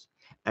Transformers.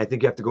 I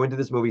think you have to go into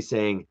this movie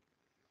saying,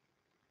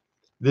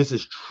 this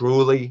is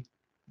truly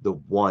the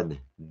one.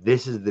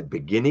 This is the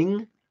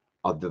beginning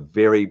of the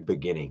very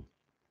beginning.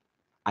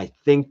 I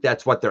think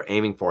that's what they're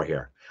aiming for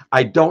here.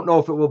 I don't know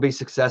if it will be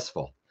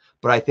successful,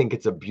 but I think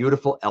it's a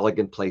beautiful,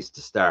 elegant place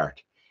to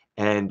start.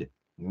 And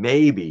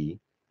maybe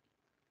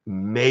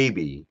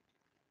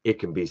it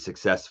can be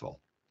successful.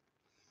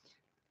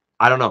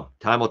 I don't know.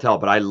 Time will tell,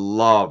 but I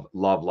love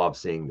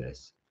seeing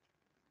this.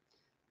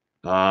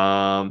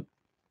 Alita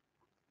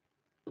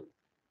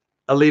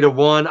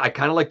 1, I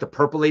kind of like the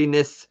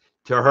purpliness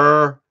to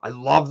her. I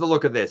love the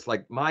look of this.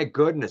 Like, my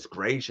goodness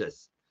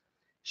gracious.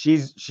 She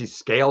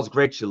scales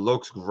great. She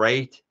looks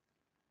great.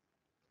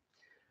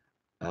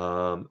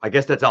 I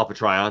guess that's Alpha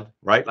Trion,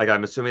 right? Like,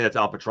 I'm assuming that's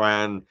Alpha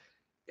Trion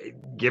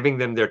giving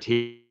them their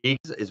teeth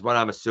is what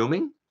I'm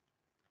assuming.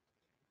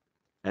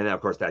 And then,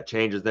 of course, that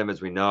changes them,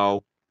 as we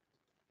know.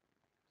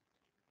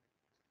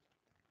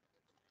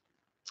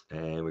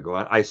 And we go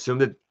on. I assume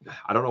that,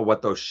 I don't know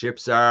what those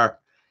ships are.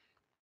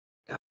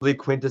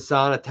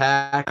 Quintesson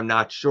attack. I'm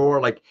not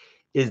sure. Like,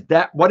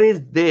 what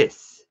is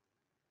this?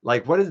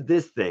 Like, what is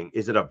this thing?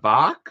 Is it a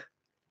Bach?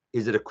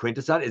 Is it a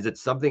Quintesson? Is it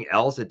something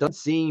else? It doesn't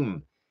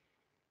seem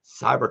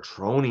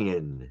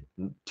Cybertronian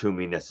to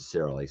me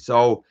necessarily.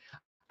 So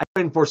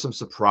I'm in for some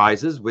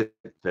surprises with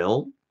the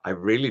film. I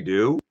really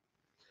do.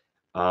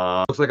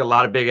 Looks like a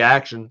lot of big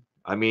action.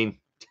 I mean,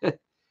 you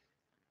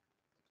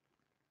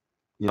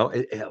know,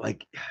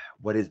 like,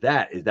 what is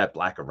that? Is that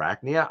Black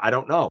Arachnia? I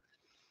don't know.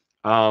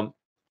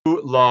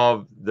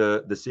 Love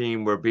the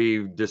scene where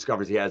B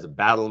discovers he has a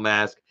battle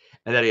mask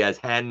and that he has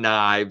hand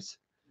knives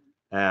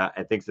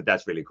and thinks that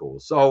that's really cool.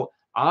 So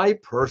I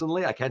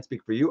can't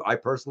speak for you. I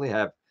personally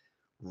have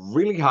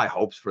really high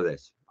hopes for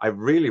this. I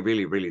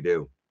really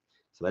do.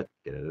 So let's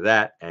get into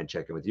that and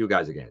check in with you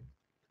guys again.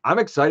 I'm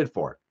excited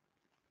for it.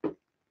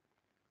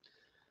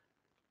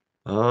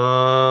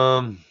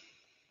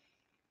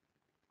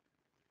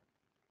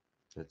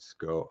 Let's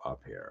go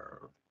up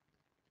here.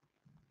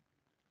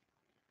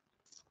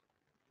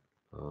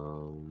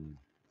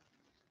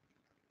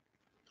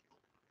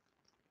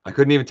 I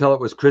couldn't even tell it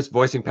was Chris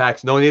voicing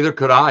Pax. No, neither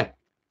could I.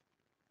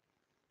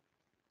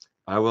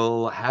 I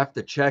will have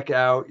to check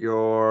out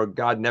your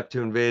God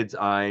Neptune vids.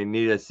 I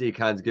need a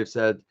Seacons gift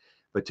set,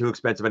 but too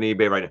expensive on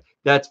eBay right now.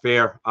 That's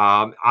fair.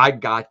 I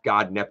got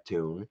God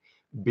Neptune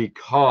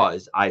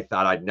because I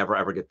thought I'd never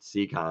ever get the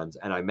Seacons,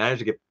 and I managed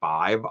to get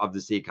 5 of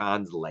the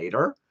Seacons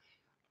later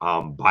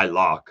by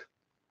luck.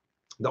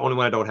 The only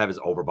one I don't have is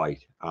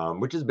Overbite,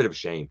 which is a bit of a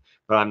shame,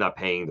 but I'm not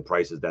paying the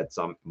prices that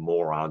some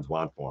morons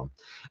want for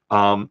them.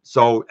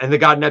 And the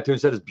God Neptune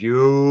set is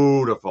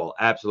beautiful,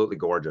 absolutely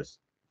gorgeous.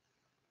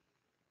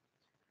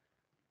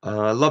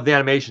 Love the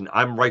animation.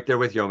 I'm right there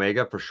with you,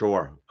 Omega, for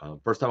sure.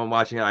 First time I'm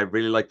watching it, I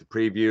really like the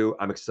preview.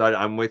 I'm excited.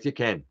 I'm with you,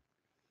 Ken.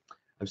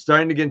 I'm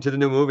starting to get into the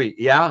new movie.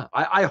 Yeah,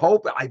 I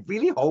hope. I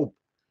really hope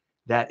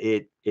that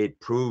it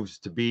proves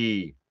to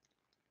be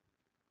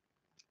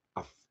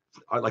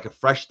like a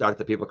fresh start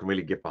that people can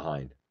really get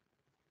behind.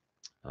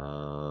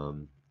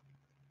 Well,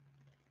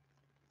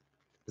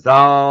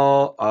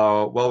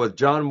 with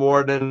John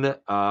Warden,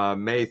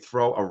 may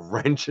throw a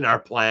wrench in our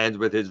plans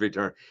with his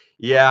return.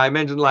 Yeah, I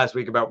mentioned last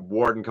week about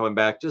Warden coming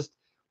back. Just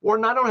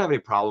Warden, I don't have any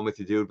problem with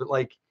you, dude, but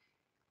like,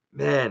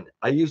 man,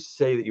 I used to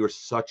say that you were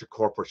such a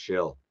corporate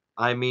shill.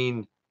 I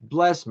mean,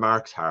 bless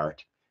Mark's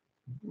heart,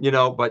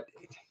 but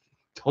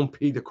don't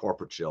be the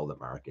corporate shill that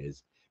Mark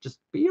is. Just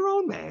be your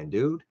own man,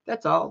 dude.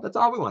 That's all. That's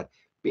all we want.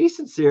 Be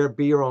sincere.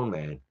 Be your own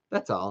man.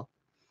 That's all.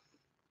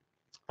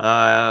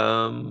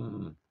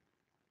 Darkwing.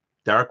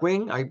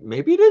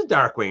 Maybe it is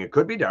Darkwing. It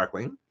could be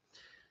Darkwing.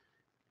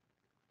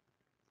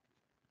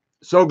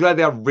 So glad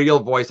they have real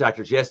voice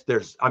actors. Yes,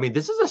 this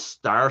is a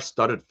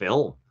star-studded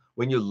film.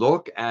 When you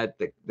look at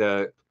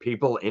the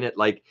people in it,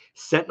 like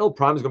Sentinel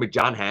Prime is going to be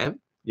John Hamm.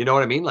 You know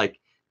what I mean? Like,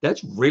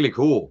 that's really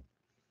cool.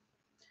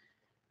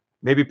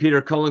 Maybe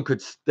Peter Cullen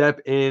could step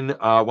in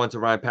once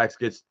Orion Pax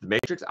gets the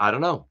Matrix. I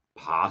don't know.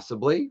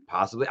 Possibly.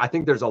 I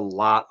think there's a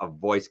lot of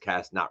voice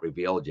cast not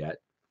revealed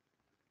yet.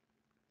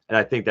 And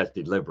I think that's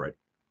deliberate.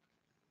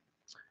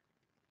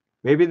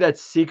 Maybe that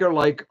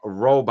Seeker-like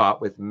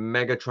robot with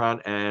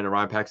Megatron and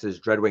Orion Pax's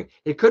Dreadwing.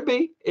 It could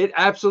be. It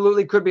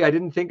absolutely could be. I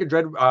didn't think of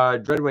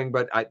Dreadwing,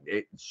 but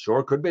it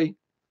sure could be.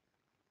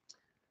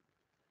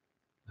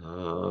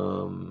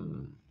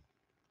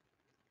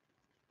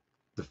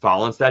 The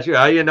Fallen statue.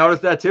 Oh, you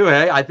noticed that too,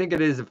 hey? I think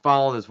it is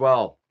Fallen as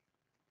well.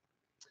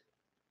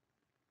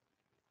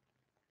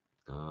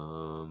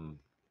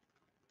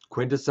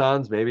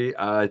 Quintessons, maybe.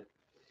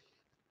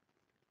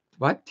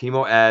 What?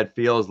 Timo ad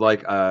feels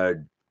like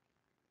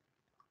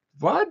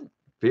what?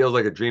 Feels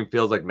like a dream,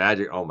 feels like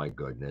magic. Oh my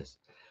goodness.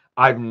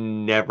 I've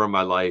never in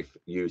my life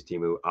used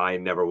Timu. I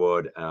never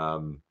would.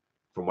 From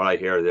what I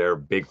hear, they're a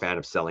big fan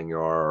of selling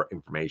your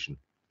information.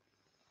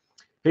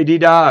 Hey,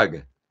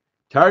 D-Dog.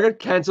 Target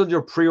canceled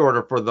your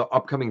pre-order for the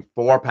upcoming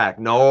 4-pack.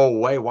 No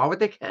way. Why would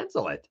they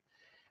cancel it?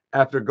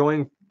 After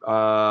going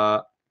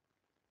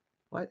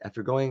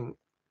After going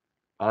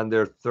on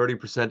their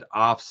 30%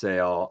 off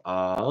sale.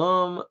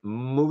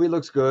 Movie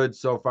looks good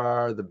so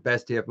far. The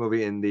best TF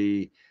movie in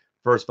the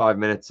first 5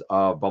 minutes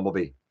of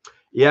Bumblebee.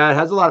 Yeah, it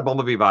has a lot of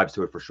Bumblebee vibes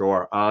to it for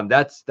sure.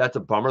 That's a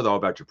bummer though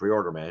about your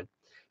pre-order, man.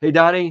 Hey,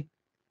 Donnie,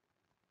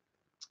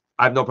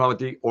 I have no problem with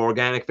the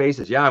organic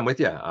faces. Yeah, I'm with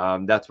you.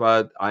 That's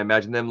what I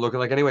imagine them looking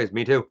like anyways.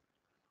 Me too.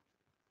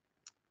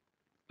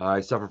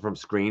 I suffer from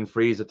screen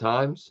freeze at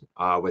times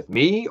with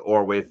me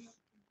or with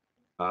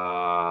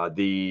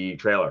the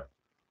trailer.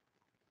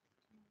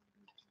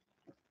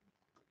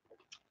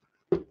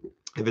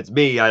 If it's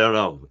me, I don't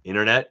know.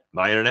 Internet,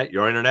 my internet,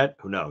 your internet,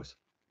 who knows?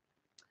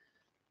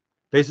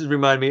 Faces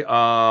remind me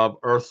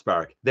of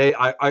Earthspark.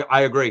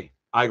 I agree.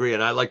 I agree,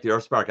 and I like the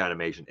Earthspark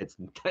animation. It's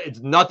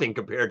nothing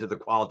compared to the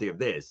quality of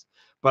this,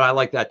 but I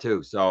like that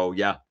too. So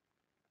yeah.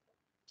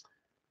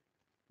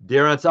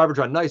 Deer on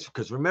Cybertron, nice,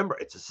 because remember,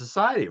 it's a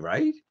society,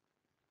 right?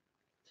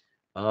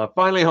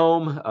 Finally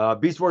home.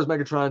 Beast Wars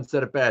Megatron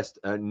said it best.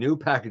 New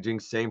packaging,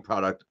 same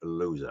product,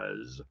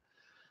 losers.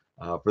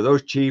 For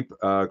those cheap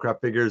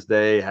crap figures,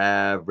 they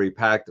have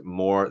repacked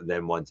more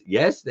than once.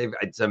 Yes,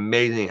 it's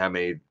amazing how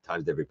many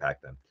times they've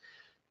repacked them.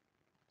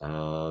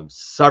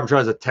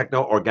 Cybertron is a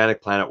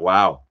techno-organic planet.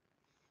 Wow.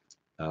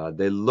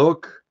 They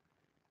look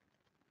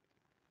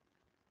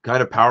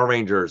kind of Power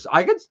Rangers.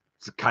 I could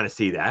kind of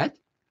see that.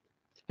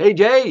 Hey,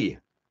 Jay.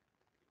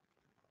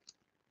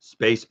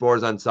 Space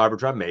Spores on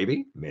Cybertron.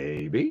 Maybe.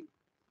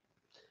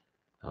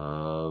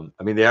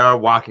 They are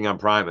walking on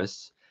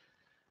Primus.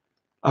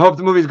 I hope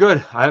the movie's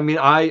good.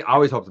 I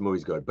always hope the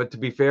movie's good. But to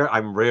be fair,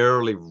 I'm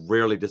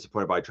rarely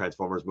disappointed by a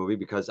Transformers movie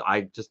because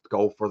I just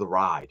go for the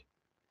ride.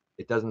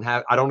 It doesn't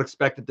have. I don't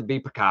expect it to be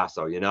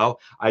Picasso.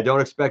 I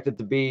don't expect it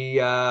to be,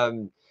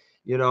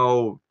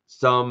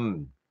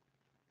 some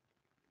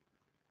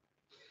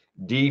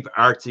deep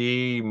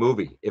artsy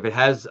movie. If it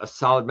has a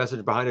solid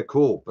message behind it,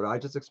 cool. But I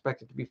just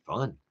expect it to be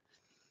fun.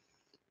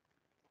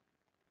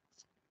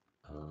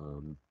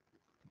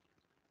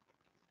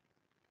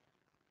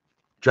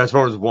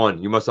 Transformers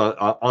 1, you must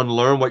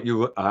unlearn what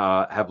you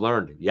have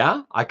learned.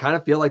 Yeah, I kind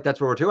of feel like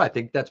that's where we're to. I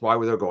think that's why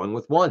they're going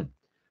with 1.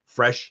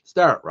 Fresh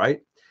start,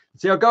 right?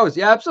 See how it goes.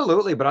 Yeah,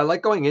 absolutely. But I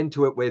like going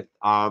into it with,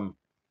 I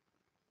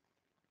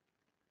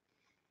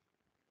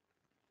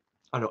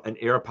don't know, an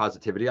air of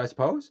positivity, I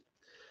suppose.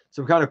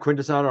 Some kind of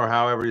quintesson or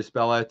however you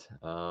spell it.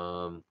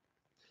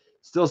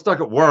 Still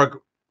stuck at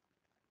work.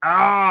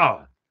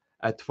 At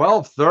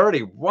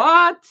 12:30.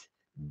 What?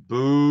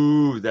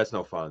 Boo. That's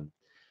no fun.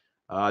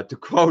 To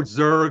quote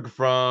Zurg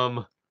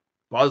from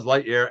Buzz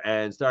Lightyear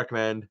and Star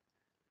Command,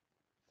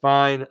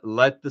 fine,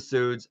 let the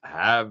suits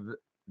have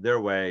their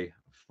way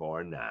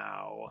for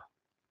now.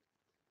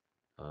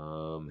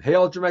 Hey,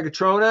 Ultra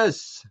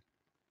Megatronus.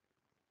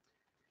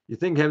 You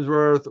think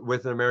Hemsworth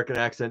with an American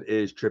accent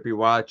is trippy?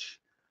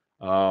 Watch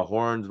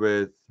horns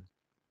with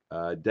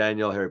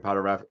Daniel Harry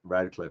Potter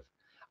Radcliffe.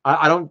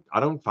 I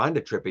don't find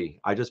it trippy.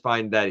 I just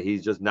find that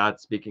he's just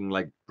not speaking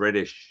like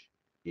British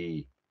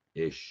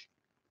ish.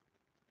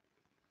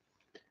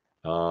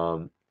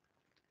 It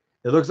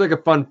looks like a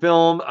fun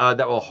film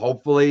that will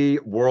hopefully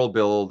world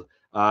build.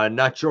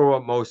 Not sure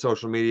what most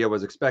social media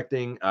was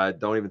expecting.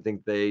 Don't even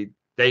think they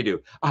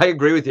do. I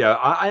agree with you.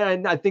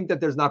 I think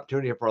that there's an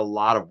opportunity for a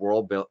lot of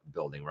world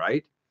building,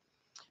 right?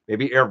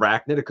 Maybe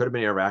Arachnid. It could have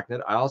been Arachnid.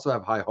 I also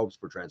have high hopes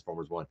for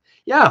Transformers 1.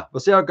 Yeah, we'll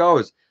see how it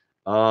goes.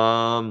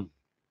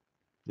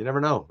 You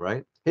never know,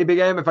 right? Hey, Big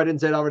M, if I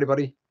didn't say it already,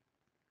 buddy.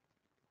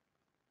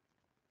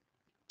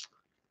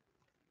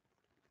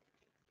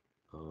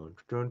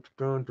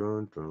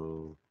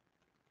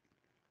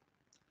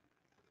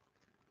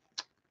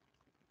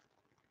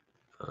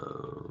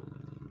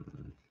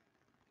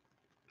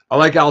 I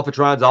like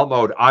Alphatron's alt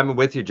mode. I'm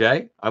with you,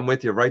 Jay. I'm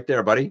with you right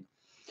there, buddy.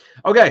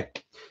 Okay,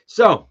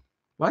 so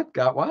what?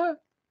 Got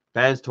what?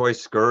 Fans Toy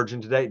Scourge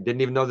in today.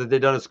 Didn't even know that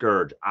they'd done a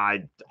Scourge.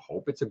 I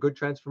hope it's a good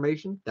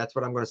transformation. That's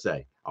what I'm going to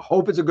say. I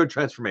hope it's a good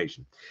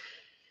transformation.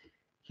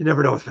 You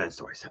never know with Fans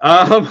Toys.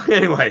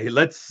 Anyway,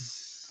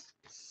 let's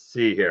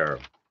see here.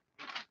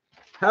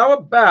 How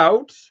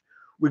about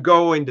we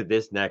go into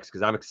this next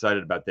because I'm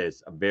excited about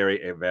this. I'm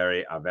very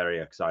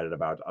excited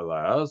about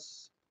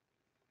this.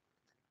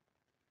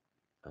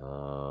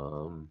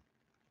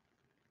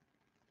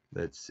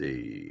 Let's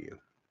see.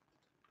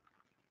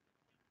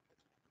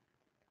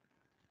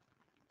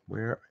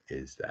 Where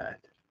is that?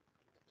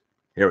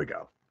 Here we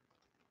go.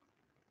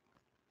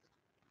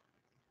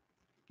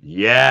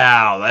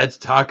 Yeah, let's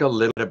talk a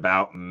little bit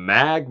about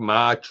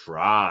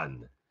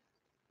Magmatron.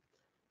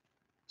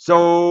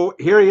 So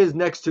here he is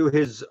next to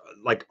his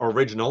like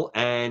original,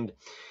 and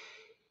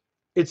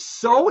it's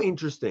so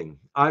interesting.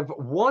 I've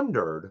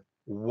wondered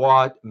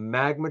what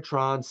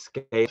Magmatron's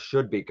scale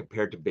should be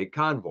compared to Big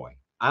Convoy.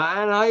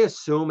 And I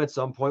assume at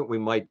some point we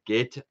might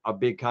get a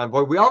Big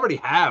Convoy. We already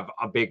have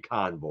a Big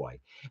Convoy.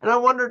 And I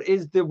wondered,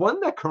 is the one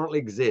that currently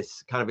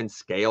exists kind of in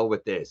scale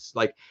with this?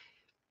 Like,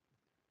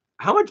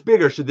 how much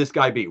bigger should this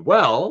guy be?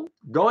 Well,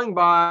 going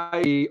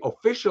by the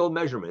official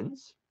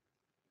measurements,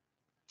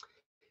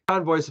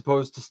 Convoy is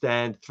supposed to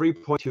stand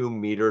 3.2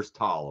 meters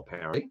tall,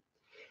 apparently.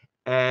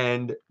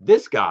 And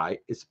this guy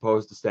is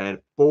supposed to stand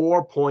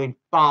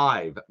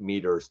 4.5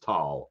 meters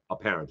tall,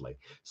 apparently.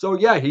 So,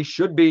 yeah, he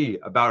should be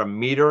about 1.5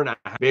 meters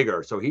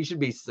bigger. So he should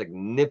be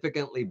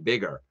significantly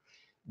bigger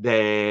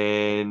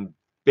than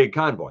Big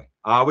Convoy,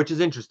 which is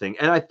interesting.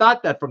 And I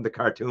thought that from the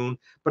cartoon,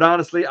 but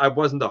honestly, I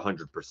wasn't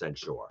 100%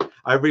 sure.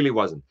 I really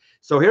wasn't.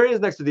 So here he is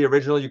next to the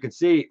original. You can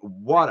see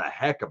what a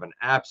heck of an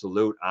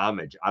absolute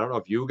homage. I don't know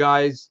if you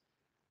guys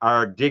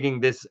are digging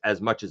this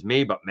as much as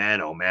me, but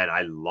man, oh man,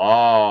 I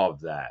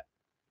love that.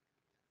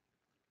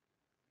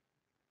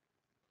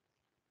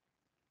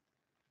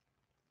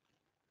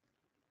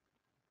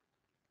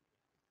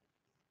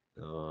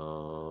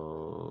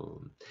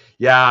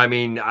 Yeah, I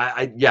mean,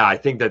 I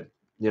think that,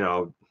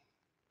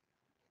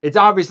 it's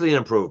obviously an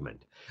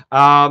improvement.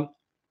 As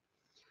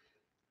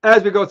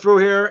we go through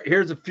here,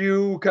 here's a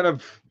few kind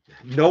of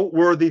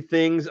noteworthy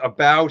things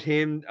about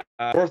him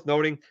worth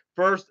noting.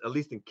 First, at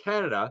least in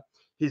Canada,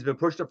 he's been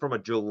pushed up from a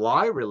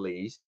July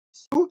release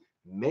to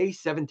May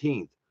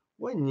 17th.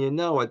 Wouldn't you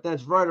know it?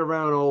 That's right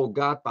around old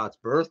GotBot's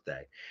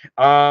birthday.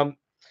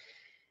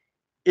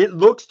 It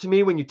looks to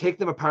me, when you take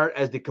them apart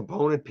as the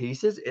component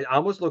pieces, it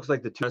almost looks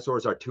like the two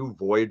dinosaurs are two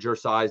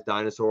Voyager-sized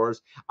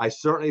dinosaurs. I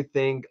certainly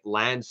think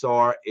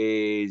Landsar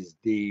is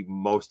the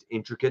most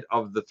intricate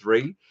of the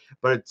three,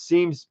 but it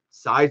seems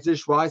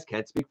size-ish-wise,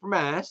 can't speak for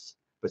mass,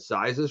 but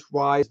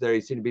size-ish-wise,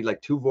 they seem to be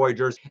like two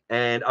Voyagers,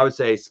 and I would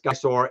say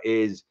Skysaur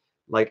is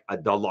like a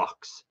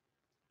deluxe.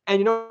 And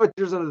you know what?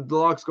 There's a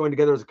deluxe going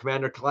together as a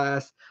commander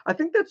class. I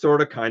think that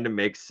sort of kind of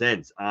makes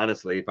sense,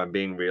 honestly, if I'm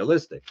being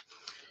realistic.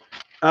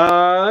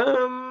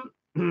 Certainly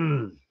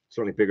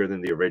bigger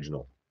than the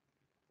original.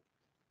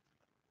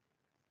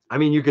 I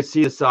mean, you can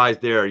see the size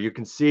there. You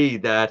can see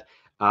that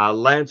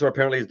Lancer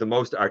apparently is the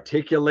most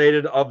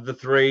articulated of the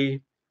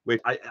three,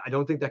 which I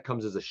don't think that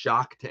comes as a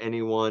shock to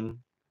anyone.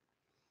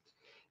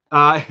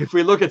 If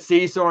we look at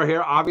Seesaw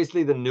here,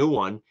 obviously the new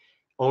one,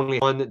 only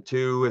 1,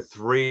 2,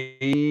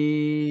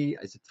 3.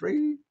 Is it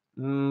 3?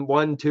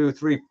 1, 2,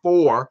 3,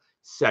 4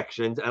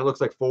 sections, and it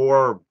looks like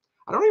 4.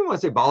 I don't even want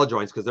to say ball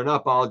joints because they're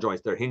not ball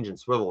joints. They're hinge and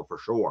swivel for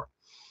sure.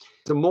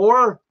 It's a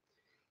more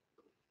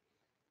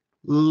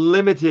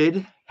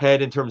limited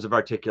head in terms of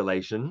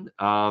articulation.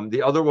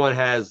 The other one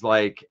has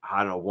like, I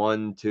don't know,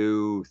 1,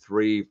 2,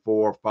 3,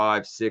 4,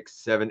 5, 6,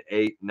 7,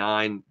 8,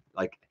 9,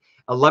 like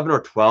 11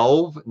 or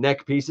 12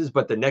 neck pieces,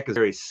 but the neck is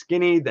very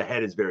skinny. The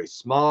head is very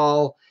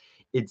small.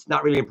 It's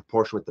not really in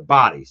proportion with the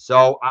body.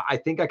 So I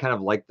think I kind of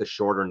like the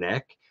shorter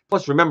neck.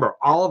 Plus, remember,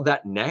 all of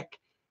that neck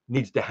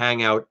needs to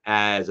hang out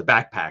as a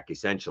backpack,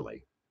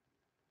 essentially.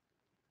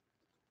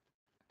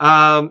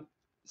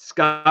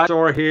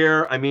 Skysaur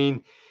here. I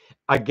mean,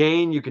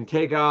 again, you can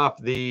take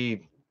off the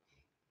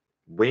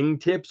wing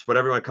tips,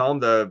 whatever you want to call them,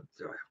 the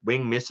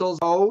wing missiles,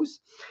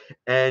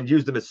 and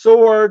use them as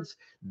swords.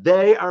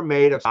 They are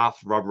made of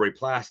soft rubbery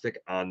plastic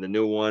on the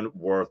new one,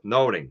 worth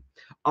noting.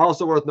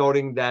 Also worth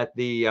noting that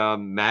the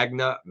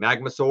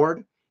magma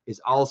sword is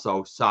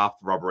also soft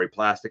rubbery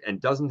plastic and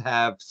doesn't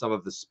have some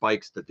of the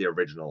spikes that the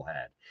original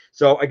had.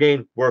 So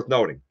again, worth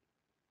noting.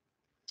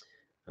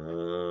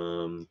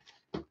 Let's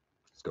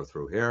go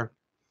through here.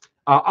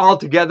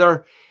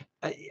 Altogether,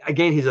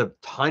 again, he's a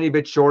tiny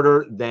bit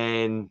shorter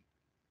than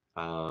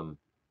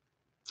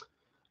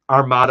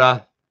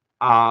Armada,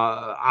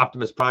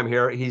 Optimus Prime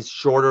here. He's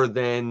shorter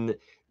than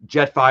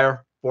Jetfire,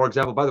 for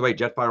example. By the way,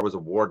 Jetfire was a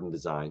Warden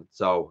design.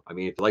 So, I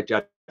mean, if you like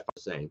Jetfire,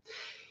 same.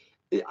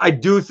 I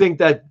do think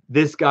that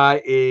this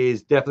guy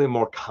is definitely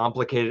more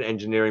complicated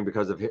engineering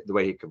because of the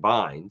way he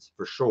combines,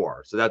 for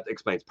sure. So that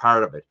explains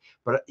part of it.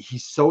 But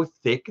he's so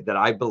thick that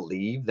I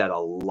believe that a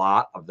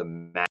lot of the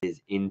mass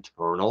is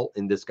internal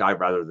in this guy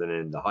rather than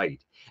in the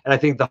height. And I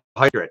think the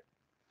height,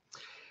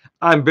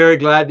 I'm very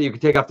glad that you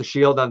can take off the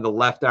shield on the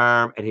left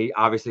arm, and he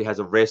obviously has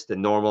a wrist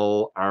and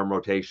normal arm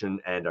rotation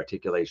and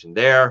articulation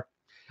there.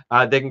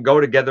 They can go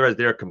together as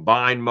their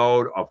combined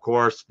mode. Of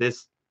course,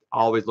 this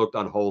always looked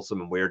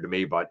unwholesome and weird to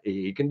me, but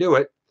he can do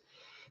it.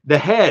 The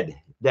head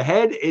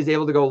is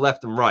able to go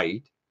left and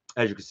right,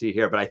 as you can see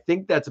here, but I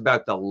think that's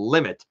about the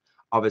limit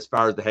of as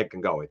far as the head can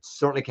go. It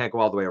certainly can't go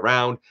all the way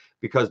around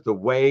because the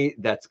way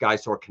that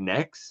Skysaur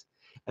connects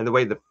and the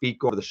way the feet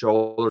go over the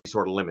shoulder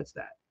sort of limits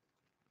that.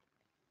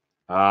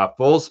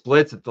 Full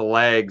splits at the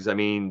legs. I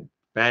mean,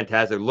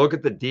 fantastic. Look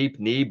at the deep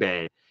knee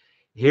band.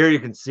 Here you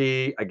can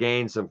see,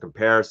 again, some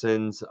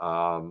comparisons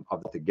of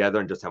it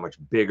together and just how much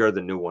bigger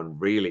the new one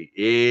really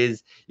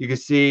is. You can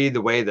see the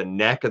way the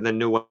neck of the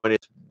new one is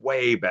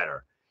way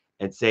better.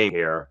 And same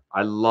here.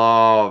 I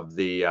love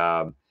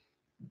the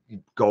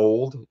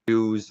gold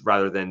used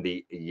rather than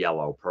the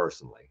yellow,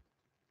 personally.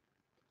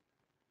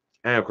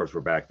 And, of course,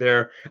 we're back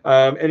there.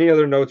 Any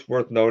other notes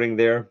worth noting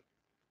there?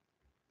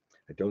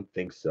 I don't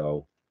think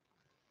so.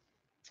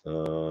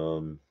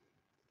 The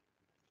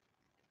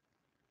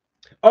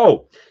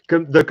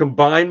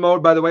combined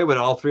mode, by the way, when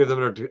all three of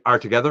them are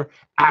together,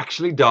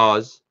 actually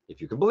does,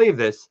 if you can believe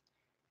this,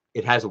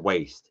 it has a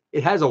waist.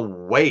 It has a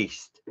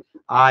waist.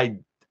 I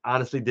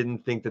honestly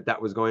didn't think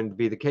that was going to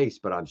be the case,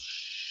 but I'm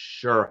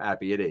sure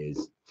happy it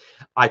is.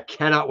 I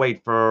cannot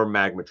wait for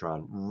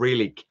Magmatron.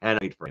 Really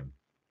cannot wait for him.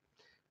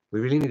 We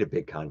really need a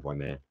big convoy,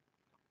 man.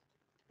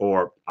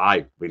 Or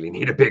I really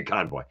need a big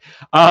convoy.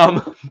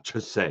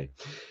 Just saying.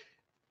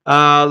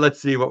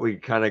 Let's see what we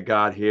kind of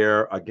got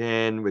here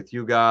again with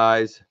you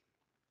guys.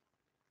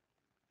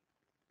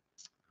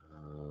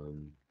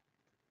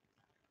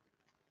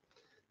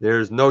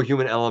 There's no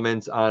human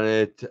elements on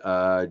it.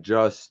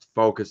 Just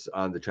focus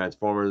on the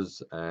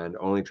Transformers and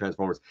only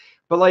Transformers.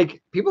 But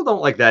like, people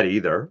don't like that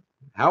either.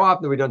 How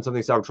often have we done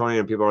something Cybertronian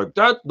and people are like,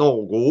 that's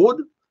no good?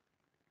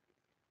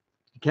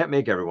 You can't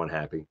make everyone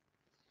happy.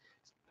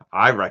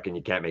 I reckon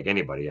you can't make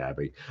anybody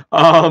happy.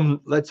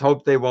 Let's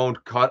hope they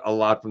won't cut a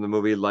lot from the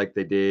movie like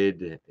they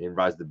did in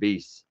Rise of the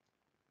Beasts.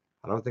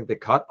 I don't think they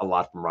cut a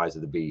lot from Rise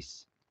of the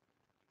Beasts.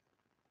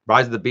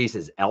 Rise of the Beasts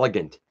is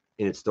elegant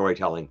in its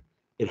storytelling.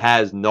 It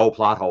has no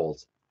plot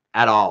holes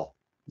at all.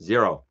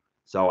 Zero.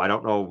 So I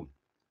don't know.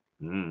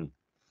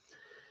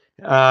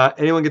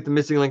 Anyone get the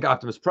Missing Link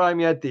Optimus Prime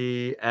yet?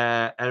 The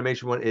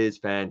animation one is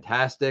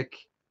fantastic.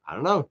 I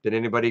don't know. Did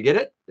anybody get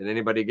it? Did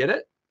anybody get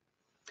it?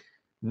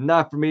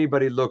 Not for me,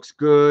 but he looks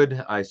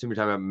good. I assume you're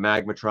talking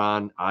about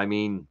Magmatron. I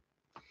mean,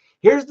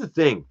 here's the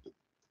thing.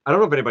 I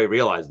don't know if anybody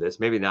realized this.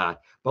 Maybe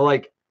not. But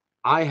like,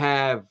 I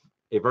have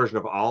a version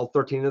of all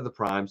 13 of the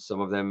primes.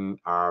 Some of them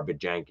are a bit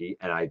janky,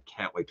 and I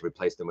can't wait to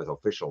replace them with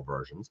official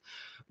versions.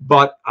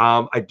 But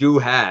I do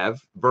have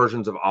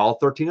versions of all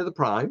 13 of the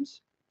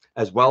primes,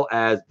 as well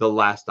as the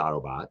last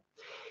Autobot.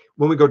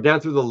 When we go down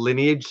through the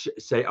lineage,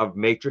 say, of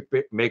Matrix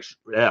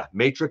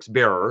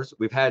bearers,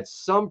 we've had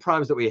some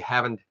primes that we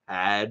haven't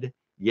had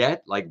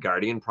yet, like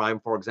Guardian Prime,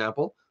 for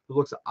example, who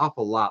looks an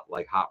awful lot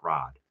like Hot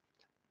Rod.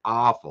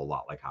 Awful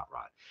lot like Hot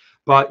Rod.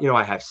 But, you know,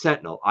 I have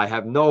Sentinel, I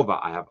have Nova,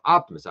 I have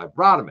Optimus, I have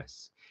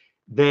Rodimus.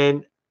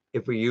 Then,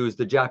 if we use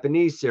the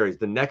Japanese series,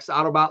 the next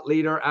Autobot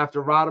leader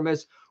after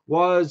Rodimus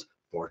was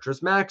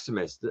Fortress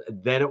Maximus.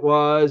 Then it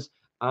was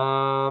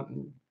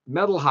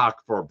Metal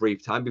Hawk for a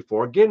brief time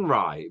before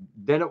Ginrai.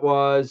 Then it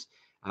was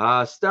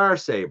Star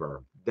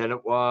Saber. Then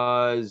it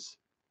was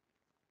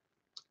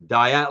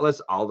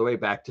Diatlas, all the way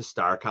back to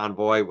Star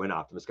Convoy when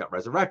Optimus got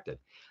resurrected.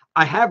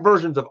 I have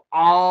versions of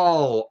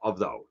all of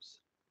those.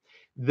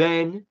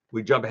 Then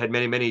we jump ahead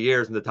many, many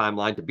years in the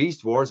timeline to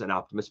Beast Wars and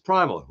Optimus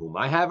Primal, whom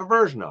I have a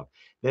version of.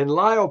 Then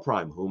Lio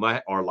Prime,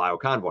 or Lio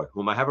Convoy,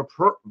 whom I have a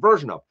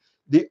version of.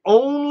 The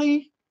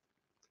only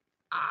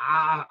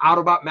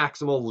Autobot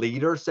Maximal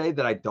leader, say,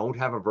 that I don't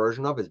have a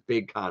version of is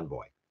Big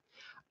Convoy.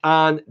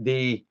 On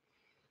the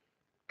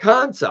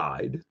con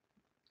side,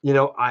 you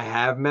know, I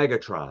have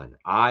Megatron,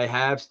 I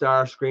have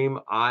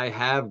Starscream, I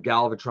have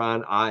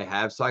Galvatron, I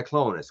have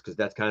Cyclonus, because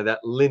that's kind of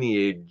that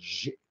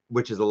lineage,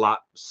 which is a lot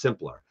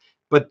simpler.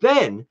 But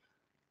then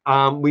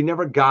We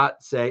never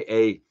got,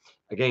 say,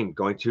 again,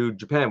 going to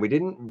Japan, we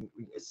didn't,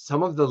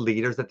 some of the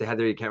leaders that they had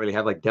there, you can't really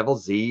have, like Devil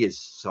Z is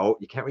so,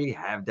 you can't really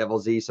have Devil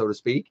Z, so to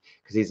speak,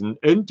 because he's an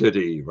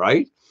entity,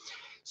 right?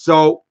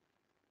 So,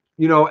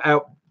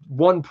 at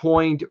one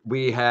point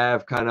we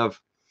have kind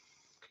of,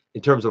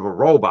 in terms of a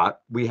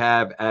robot, we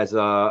have as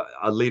a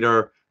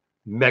leader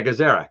Mega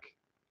Zarek.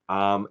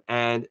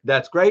 And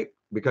that's great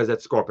because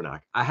that's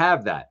Scorponok. I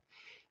have that.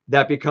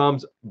 That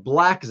becomes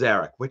Black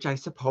Zarek, which I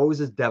suppose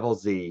is Devil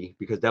Z,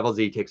 because Devil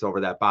Z takes over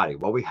that body.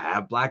 Well, we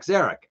have Black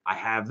Zarek. I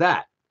have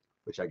that,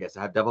 which I guess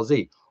I have Devil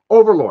Z.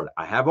 Overlord.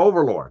 I have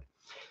Overlord.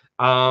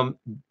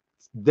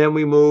 Then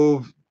we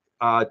move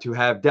to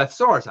have Death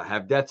Source. I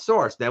have Death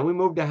Source. Then we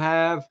move to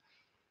have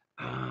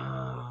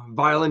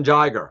Violent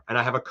Jiger, and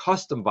I have a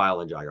custom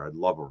Violent Jiger. I'd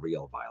love a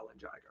real Violent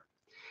Jiger.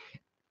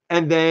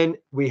 And then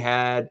we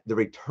had the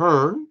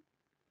return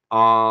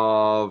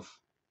of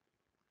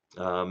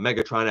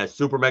Megatron as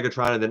Super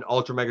Megatron and then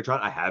Ultra Megatron.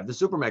 I have the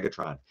Super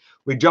Megatron.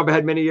 We jump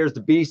ahead many years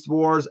to Beast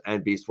Wars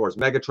and Beast Wars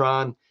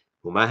Megatron,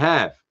 whom I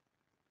have.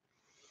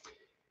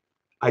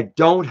 I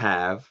don't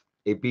have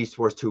a Beast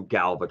Wars 2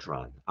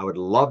 Galvatron. I would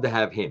love to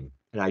have him.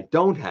 And I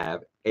don't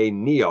have a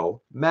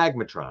Neo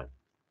Magmatron,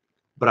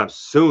 but I'm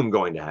soon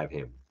going to have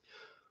him.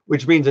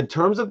 Which means in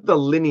terms of the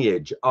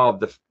lineage of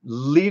the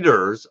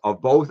leaders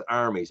of both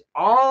armies,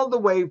 all the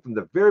way from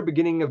the very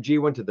beginning of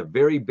G1 to the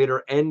very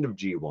bitter end of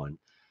G1,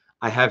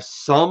 I have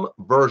some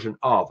version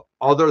of,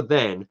 other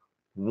than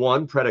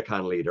one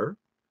Predacon leader,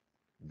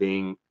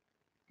 being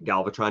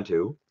Galvatron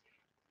 2,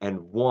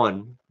 and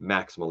one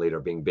Maximal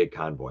leader, being Big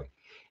Convoy.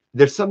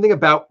 There's something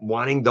about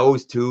wanting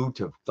those two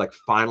to like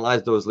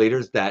finalize those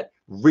leaders that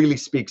really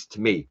speaks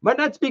to me. Might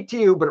not speak to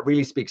you, but it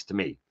really speaks to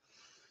me.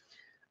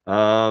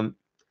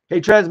 Hey,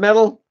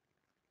 Transmetal.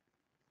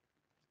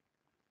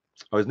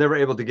 I was never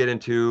able to get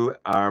into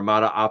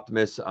Armada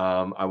Optimus.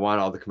 I want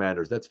all the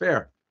commanders. That's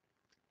fair.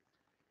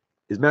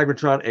 Is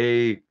Magmatron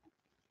a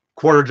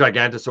quarter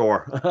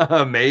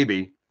Gigantosaur?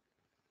 Maybe.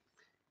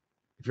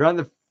 If you're on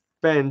the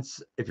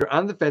fence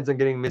on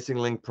getting Missing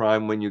Link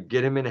Prime, when you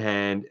get him in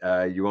hand,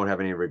 you won't have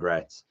any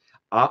regrets.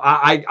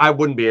 I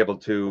wouldn't be able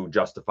to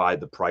justify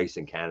the price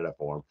in Canada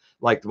for him.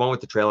 Like the one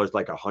with the trailer is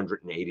like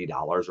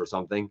 $180 or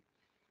something.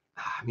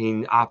 I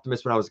mean,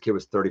 Optimus when I was a kid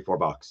was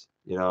 $34.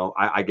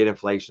 I get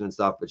inflation and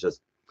stuff.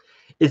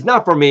 It's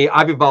not for me.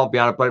 I've evolved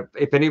beyond it. But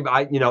if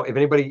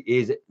anybody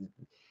is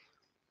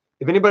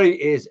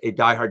a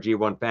diehard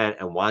G1 fan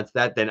and wants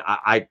that, then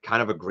I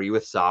kind of agree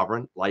with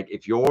Sovereign. Like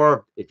if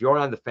you're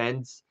on the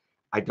fence,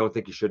 I don't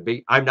think you should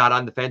be. I'm not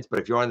on the fence, but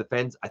if you're on the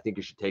fence, I think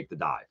you should take the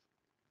dive.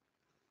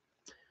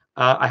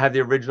 I have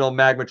the original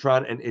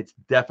Magmatron, and it's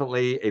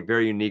definitely a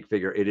very unique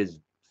figure. It is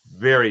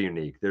very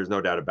unique. There's no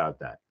doubt about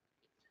that.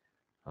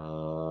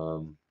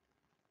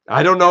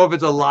 I don't know if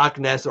it's a Loch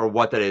Ness or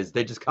what that is.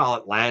 They just call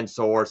it Land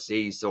Soar,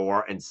 Sea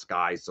Soar, and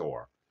Sky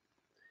Soar.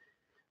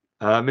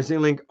 Missing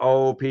Link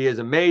OP is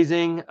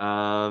amazing.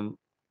 Lycan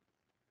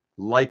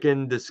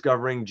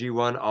discovering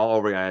G1 all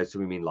over. I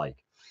assume we mean like.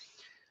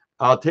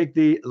 I'll take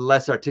the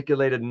less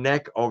articulated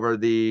neck over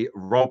the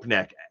rope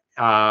neck.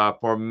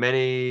 For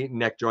many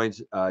neck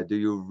joints, do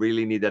you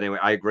really need that anyway?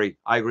 I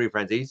agree.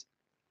 Francis.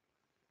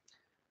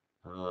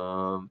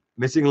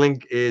 Missing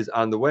Link is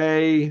on the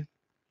way.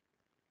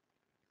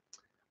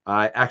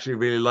 I actually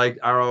really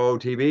liked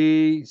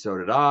ROTB. So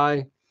did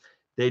I.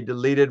 They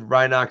deleted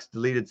Rhinox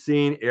deleted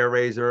scene. Air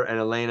Razor and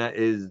Elena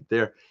is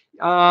there.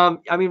 I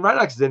mean,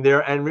 Rhinox is in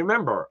there. And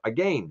remember,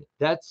 again,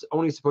 that's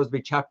only supposed to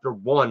be chapter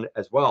 1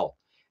 as well.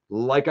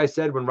 Like I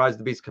said, when Rise of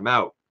the Beast come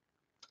out,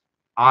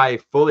 I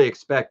fully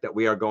expect that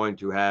we are going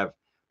to have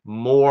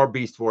more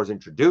Beast Wars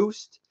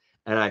introduced.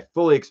 And I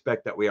fully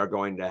expect that we are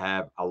going to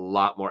have a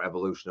lot more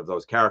evolution of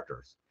those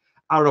characters.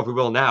 I don't know if we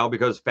will now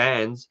because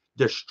fans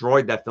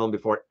destroyed that film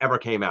before it ever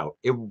came out.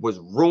 It was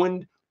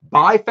ruined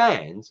by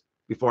fans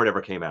before it ever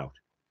came out.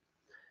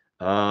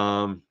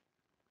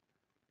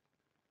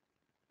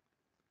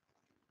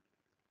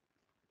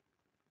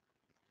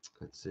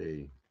 Let's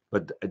see.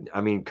 But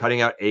I mean,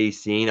 cutting out a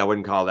scene, I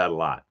wouldn't call that a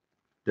lot.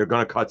 They're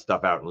going to cut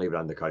stuff out and leave it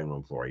on the cutting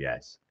room floor.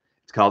 Yes.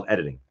 It's called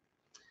editing.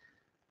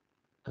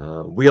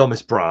 Wheel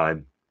Miss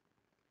Prime.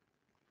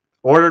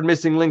 Ordered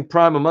Missing Link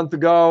Prime a month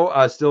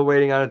ago. Still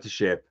waiting on it to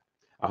ship.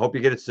 I hope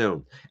you get it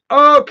soon.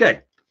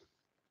 Okay.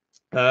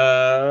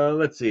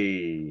 Let's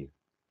see.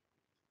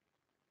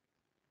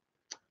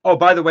 Oh,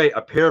 by the way,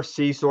 a pair of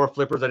Seesaw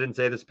flippers. I didn't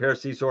say this. A pair of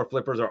Seesaw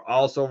flippers are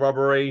also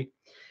rubbery.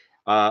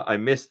 I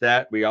missed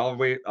that. We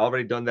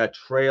already done that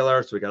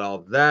trailer, so we got all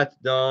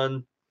that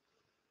done.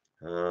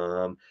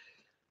 On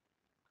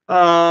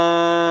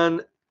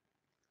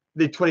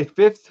the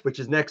 25th, which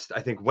is next,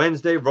 I think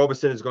Wednesday,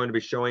 Robeson is going to be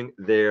showing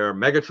their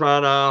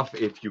Megatron off.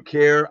 If you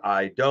care,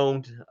 I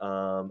don't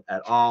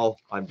at all.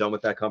 I'm done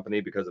with that company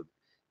because of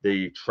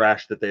the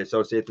trash that they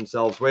associate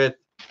themselves with.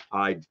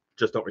 I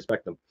just don't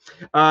respect them.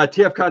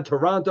 TFCon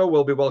Toronto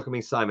will be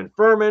welcoming Simon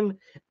Furman.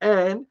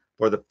 And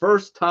for the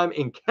first time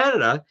in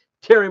Canada,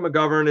 Terry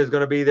McGovern is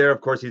going to be there.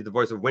 Of course, he's the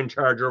voice of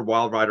Windcharger,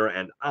 Wild Rider,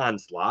 and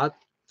Onslaught.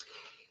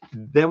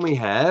 Then we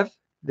have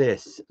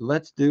this.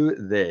 Let's do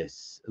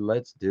this.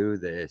 Let's do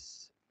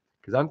this.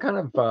 Because I'm kind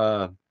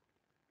of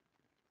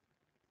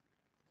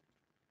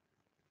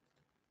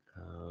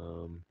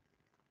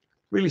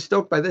really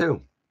stoked by this.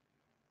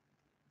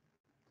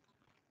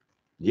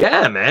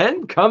 Yeah,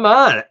 man. Come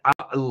on.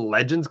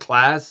 Legends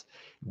class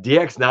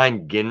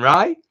DX9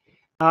 Ginrai.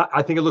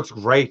 I think it looks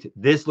great.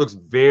 This looks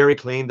very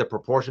clean. The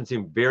proportions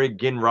seem very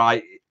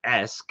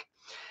Ginrai-esque.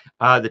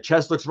 The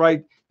chest looks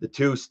right. The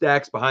two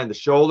stacks behind the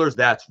shoulders,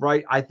 that's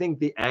right. I think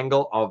the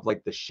angle of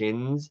like the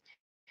shins,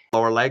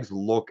 lower legs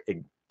look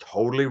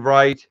totally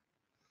right.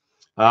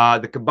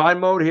 The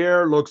combined mode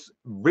here looks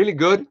really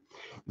good.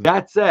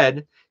 That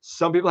said,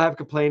 some people have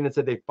complained and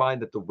said they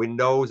find that the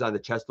windows on the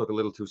chest look a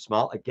little too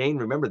small. Again,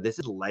 remember, this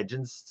is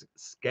Legends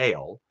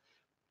scale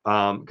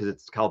because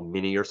it's called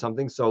mini or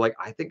something. So, like,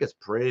 I think it's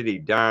pretty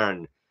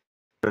darn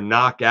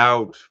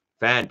knockout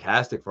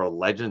fantastic for a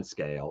Legend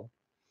scale.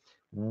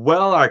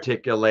 Well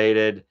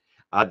articulated.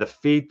 The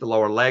feet, the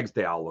lower legs,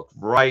 they all look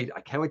right.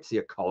 I can't wait to see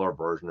a color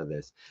version of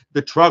this.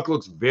 The truck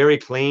looks very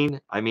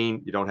clean. I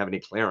mean, you don't have any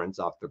clearance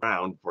off the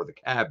ground for the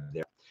cab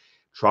there.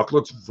 Truck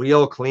looks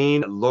real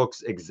clean. It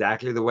looks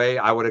exactly the way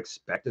I would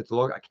expect it to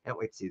look. I can't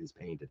wait to see this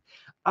painted.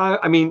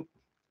 I mean,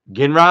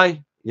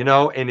 Ginrai, you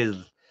know, in his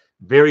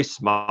very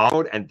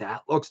small, and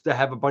that looks to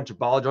have a bunch of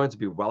ball joints,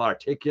 be well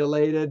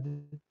articulated,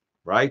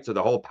 right? So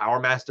the whole Power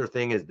Master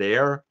thing is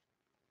there.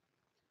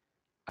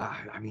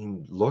 I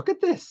mean, look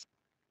at this.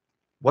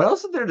 What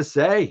else is there to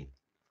say?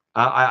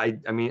 I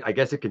mean, I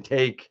guess it can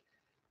take.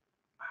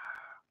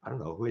 I don't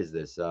know who is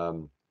this.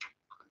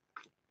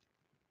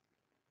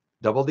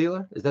 Double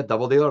Dealer? Is that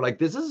Double Dealer? Like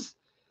this is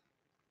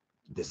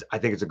this. I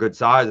think it's a good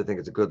size. I think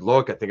it's a good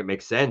look. I think it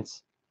makes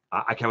sense.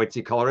 I can't wait to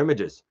see color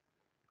images.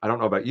 I don't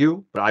know about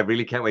you, but I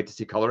really can't wait to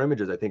see color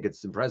images. I think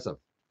it's impressive.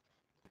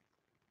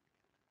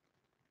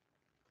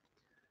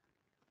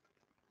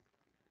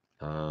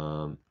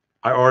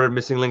 I ordered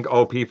Missing Link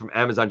OP from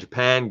Amazon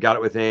Japan. Got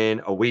it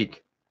within a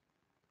week.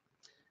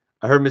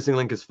 I heard Missing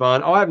Link is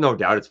fun. Oh, I have no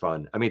doubt it's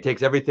fun. I mean, it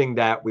takes everything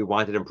that we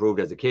wanted improved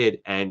as a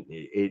kid, and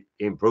it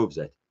improves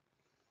it.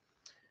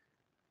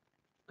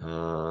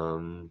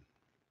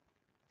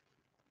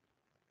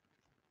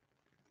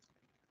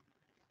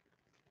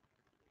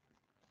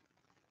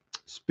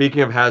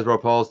 Speaking of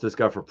Hasbro Pulse, this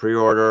got for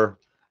pre-order.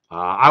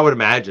 I would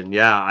imagine,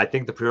 yeah. I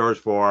think the pre-orders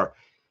for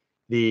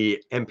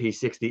the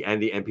MP60 and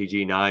the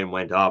MPG9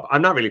 went up.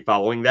 I'm not really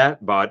following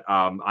that, but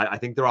I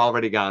think they're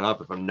already gone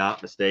up, if I'm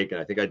not mistaken.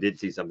 I think I did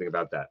see something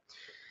about that.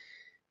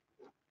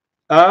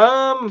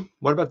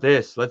 What about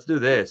this? Let's do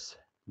this.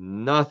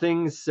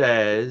 Nothing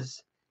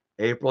says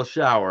April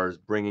showers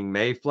bringing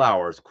May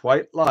flowers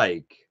quite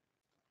like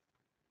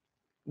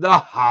the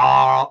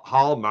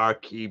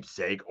Hallmark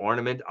keepsake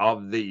ornament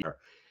of the year.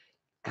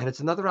 And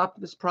it's another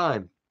Optimus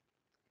Prime.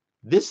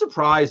 This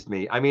surprised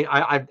me. I mean,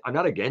 I'm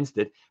not against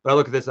it, but I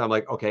look at this and I'm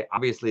like, okay,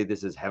 obviously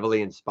this is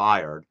heavily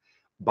inspired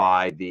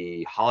by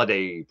the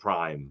Holiday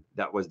Prime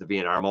that was the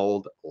V&R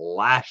mold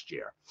last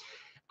year.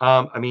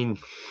 I mean,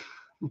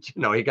 you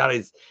know, he got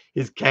his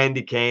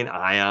candy cane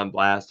ion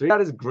blaster. He got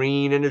his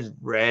green and his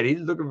red.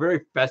 He's looking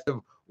very festive,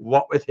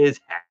 what with his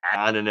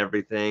hat on and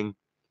everything.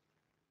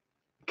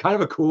 Kind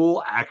of a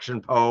cool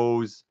action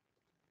pose.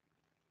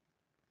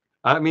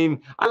 I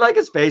mean, I like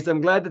his face.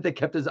 I'm glad that they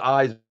kept his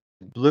eyes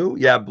blue.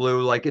 Yeah,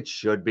 blue like it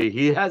should be.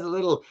 He has a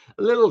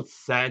little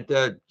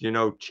Santa, you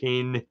know,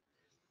 chin.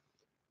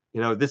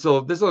 You know, this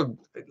will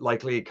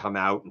likely come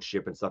out and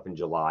ship and stuff in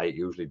July. It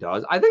usually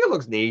does. I think it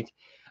looks neat.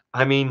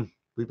 I mean,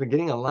 we've been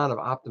getting a lot of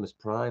Optimus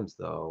Primes,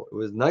 though. It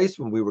was nice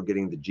when we were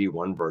getting the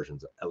G1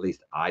 versions. At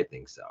least I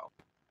think so.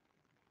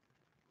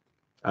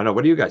 I don't know.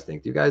 What do you guys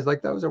think? Do you guys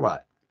like those or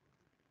what?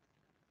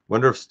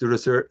 Wonder if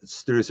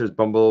Studios's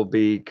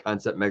Bumblebee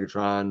concept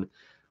Megatron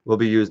will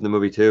be used in the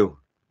movie too.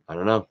 I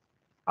don't know.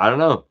 I don't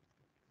know.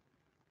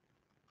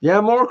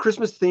 Yeah, more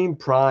Christmas themed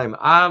Prime.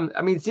 I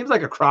mean, it seems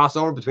like a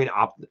crossover between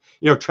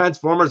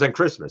Transformers and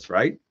Christmas,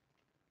 right?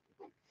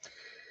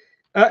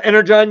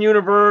 Energon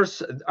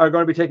Universe are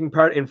going to be taking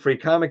part in Free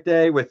Comic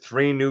Day with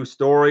 3 new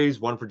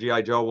stories: one for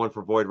G.I. Joe, one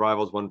for Void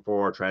Rivals, one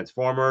for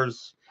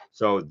Transformers.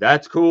 So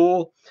that's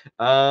cool.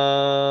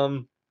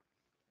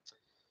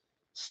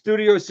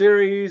 Studio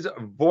Series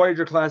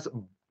Voyager class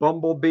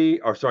Bumblebee,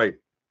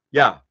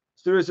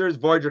 Studio Series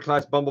Voyager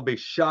class Bumblebee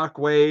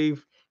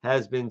Shockwave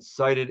has been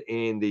sighted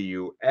in the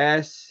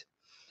U.S.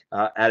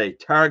 At a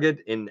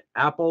Target in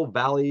Apple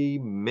Valley,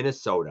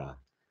 Minnesota.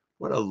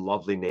 What a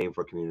lovely name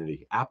for a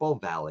community, Apple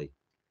Valley.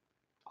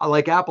 I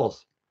like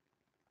apples.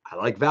 I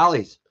like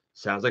valleys.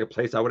 Sounds like a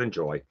place I would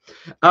enjoy.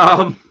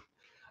 I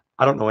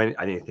don't know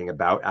anything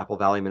about Apple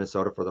Valley,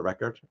 Minnesota, for the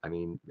record. I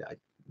mean,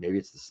 maybe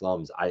it's the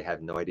slums. I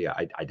have no idea.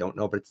 I don't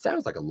know, but it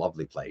sounds like a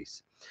lovely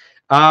place.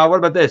 What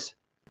about this?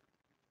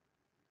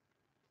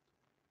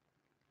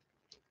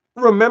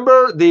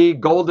 Remember the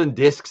golden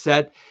disc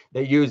set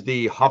that used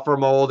the Huffer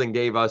mold and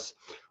gave us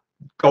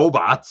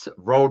GoBots,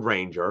 Road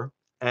Ranger,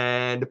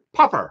 and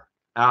Puffer?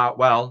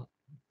 Well,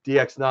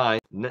 DX9,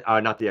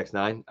 not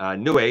DX9,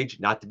 Newage,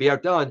 not to be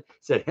outdone,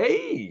 said,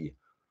 hey,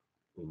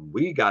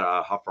 We got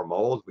a Huffer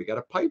mold. We got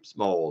a Pipes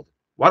mold.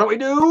 Why don't we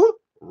do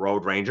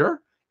Road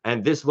Ranger?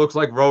 And this looks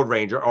like Road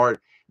Ranger, or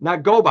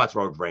not GotBot's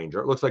Road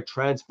Ranger. It looks like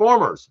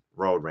Transformers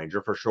Road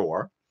Ranger for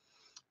sure.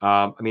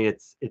 I mean,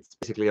 it's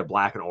basically a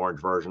black and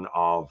orange version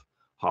of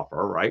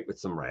Huffer, right, with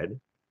some red.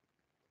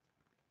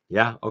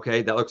 Yeah,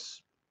 okay, that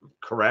looks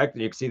correct.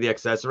 And you can see the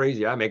accessories.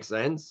 Yeah, makes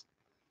sense.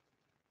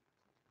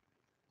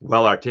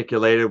 Well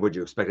articulated. Would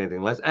you expect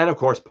anything less? And of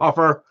course,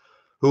 Puffer,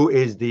 who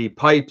is the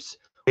Pipes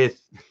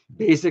with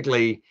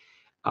basically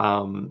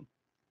an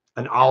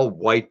all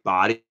white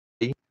body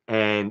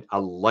and a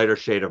lighter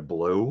shade of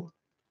blue.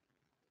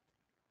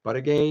 But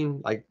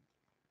again, like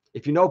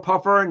if you know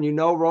Puffer and you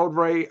know Road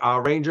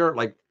Ranger,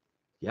 like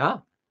yeah,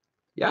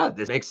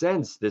 this makes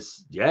sense.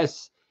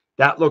 Yes,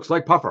 that looks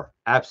like Puffer.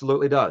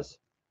 Absolutely does.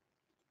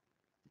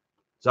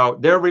 So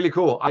they're really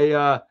cool.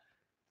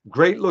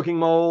 Great looking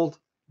mold.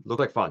 Look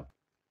like fun.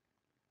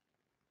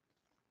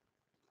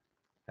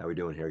 How we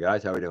doing here,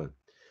 guys? How we doing?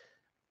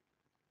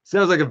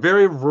 Sounds like a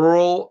very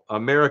rural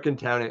American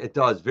town. It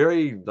does.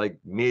 Very like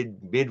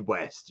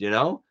Midwest, you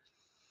know?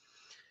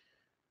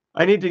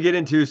 I need to get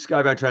into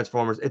Skybound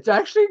Transformers. It's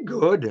actually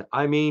good.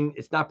 I mean,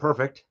 it's not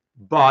perfect,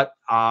 but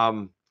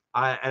I'm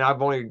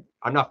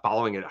not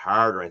following it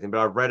hard or anything, but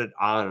I've read it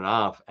on and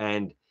off,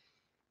 and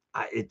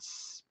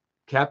it's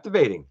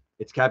captivating.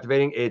 It's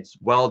captivating. It's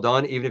well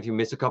done, even if you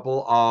miss a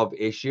couple of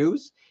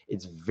issues.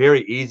 It's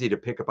very easy to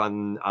pick up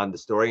on the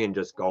story and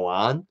just go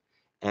on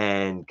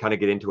and kind of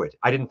get into it.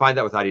 I didn't find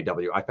that with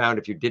IDW. I found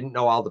if you didn't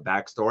know all the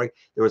backstory,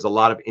 there was a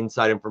lot of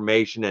inside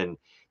information and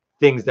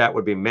things that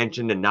would be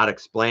mentioned and not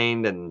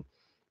explained, and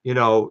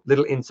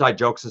little inside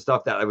jokes and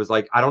stuff that I was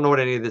like, I don't know what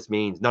any of this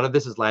means. None of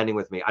this is landing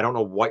with me. I don't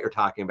know what you're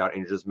talking about,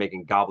 and you're just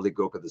making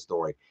gobbledygook of the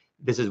story.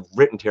 This is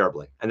written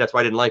terribly, and that's why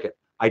I didn't like it.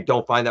 I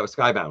don't find that with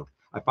Skybound.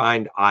 I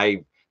find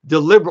I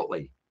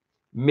deliberately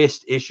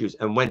missed issues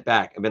and went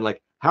back and been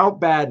like, how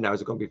bad now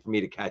is it going to be for me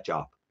to catch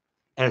up?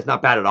 And it's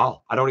not bad at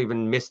all. I don't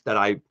even miss that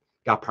I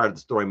got part of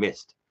the story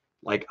missed.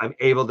 Like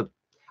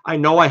I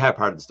know I have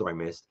part of the story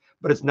missed,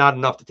 but it's not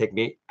enough to take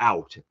me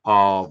out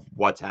of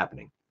what's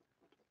happening.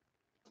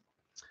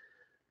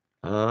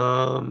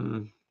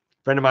 Friend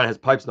of mine has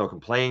Pipes, no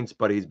complaints,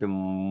 but he's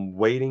been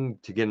waiting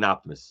to get an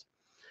Optimus.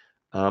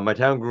 My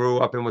town grew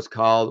up in was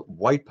called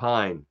White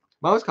Pine.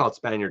 Mine was called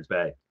Spaniards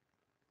Bay.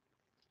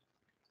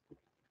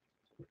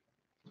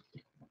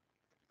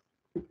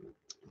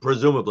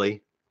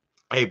 Presumably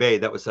a bay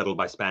that was settled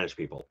by Spanish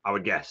people, I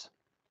would guess.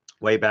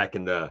 Way back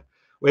in the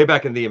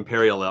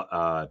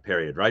imperial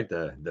period, right?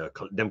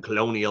 Them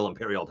colonial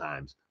imperial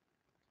times.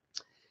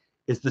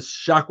 It's the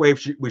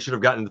shockwave we should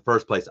have gotten in the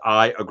first place.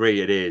 I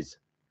agree, it is.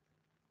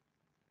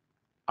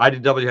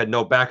 IDW had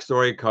no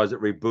backstory because it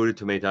rebooted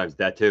too many times.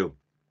 That too.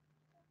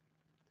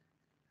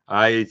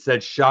 I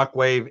said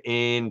Shockwave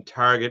in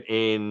Target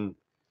in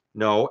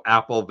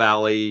Apple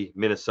Valley,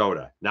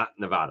 Minnesota, not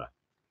Nevada.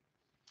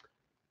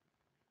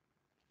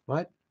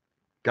 What?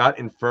 Got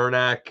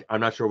Infernac. I'm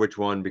not sure which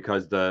one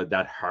because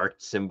that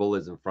heart symbol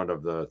is in front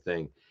of the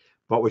thing.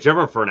 But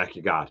whichever Infernac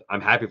you got,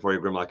 I'm happy for you,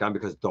 Grimlock,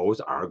 because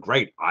those are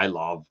great. I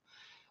love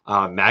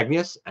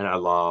Magnus and I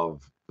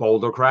love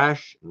Boulder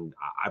Crash. And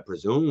I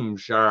presume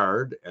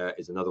Shard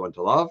is another one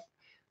to love.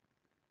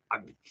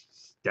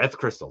 Death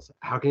Crystals.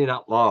 How can you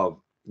not love,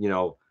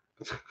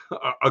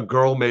 a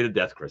girl made of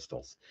death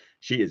crystals?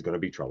 She is going to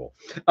be trouble.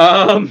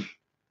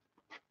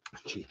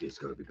 She is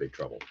going to be big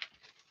trouble.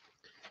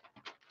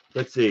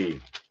 Let's see.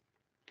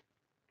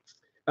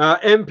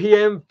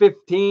 MPM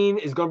 15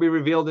 is going to be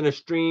revealed in a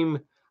stream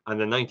on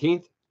the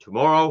 19th,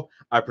 tomorrow.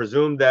 I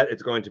presume that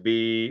it's going to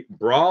be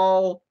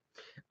Brawl,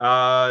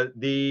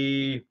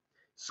 the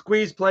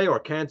Squeeze Play, or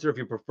Cancer if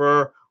you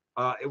prefer.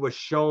 It was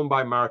shown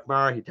by Mark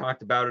Marr. He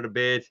talked about it a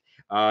bit.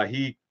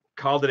 He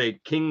called it a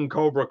King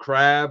Cobra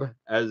Crab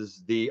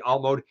as the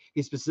alt mode.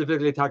 He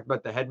specifically talked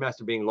about the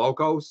headmaster being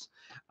Locos.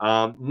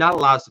 Not a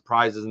lot of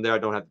surprises in there. I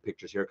don't have the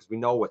pictures here because we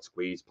know what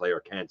Squeeze Play or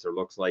Cancer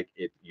looks like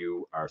if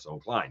you are so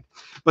inclined.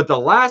 But the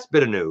last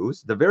bit of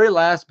news, the very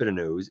last bit of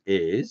news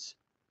is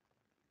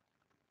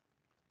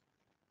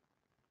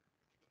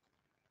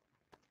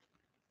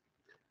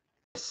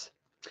this.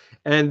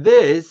 And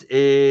this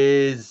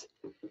is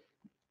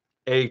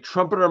a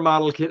trumpeter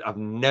model kit of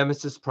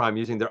Nemesis Prime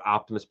using their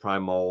Optimus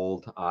Prime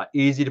mold.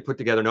 Easy to put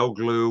together, no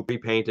glue,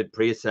 pre-painted,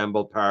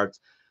 pre-assembled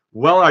parts,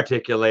 well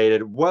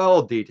articulated,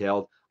 well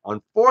detailed.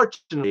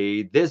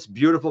 Unfortunately, this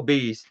beautiful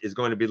beast is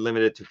going to be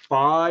limited to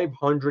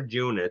 500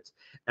 units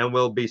and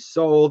will be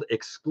sold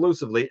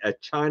exclusively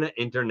at China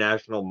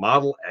International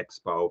Model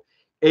Expo,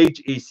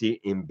 HEC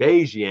in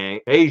Beijing,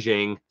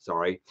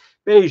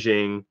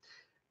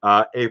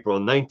 April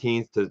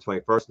 19th to the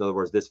 21st. In other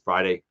words, this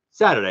Friday,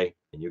 Saturday,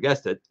 and you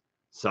guessed it,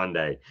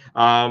 Sunday.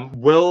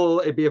 Will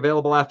it be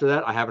available after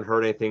that? I haven't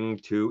heard anything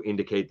to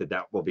indicate that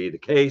that will be the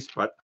case,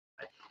 but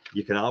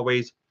you can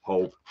always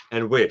hope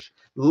and wish.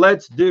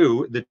 Let's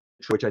do the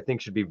which I think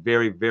should be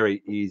very,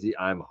 very easy.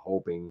 I'm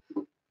hoping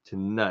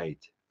tonight.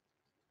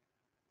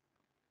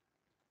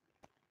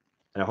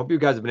 And I hope you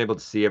guys have been able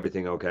to see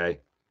everything okay.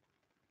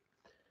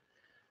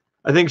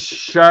 I think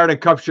Shard and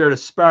Cup shared a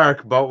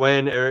spark, but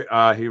when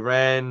he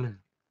ran,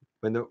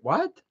 when the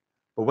what?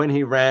 But when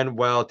he ran,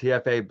 well,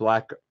 TFA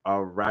Black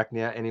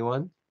Arachnia,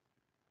 anyone?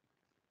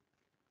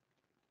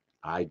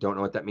 I don't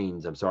know what that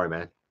means. I'm sorry,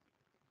 man.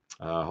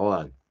 Hold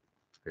on.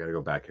 I gotta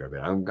go back here a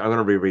bit. I'm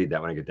gonna reread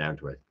that when I get down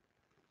to it.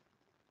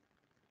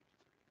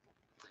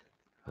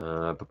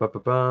 I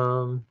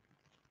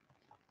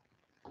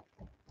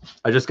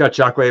just got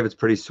Shockwave. It's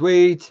pretty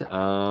sweet.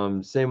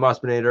 Same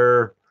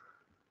Waspinator.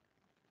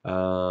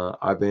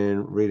 I've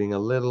been reading a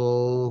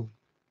little.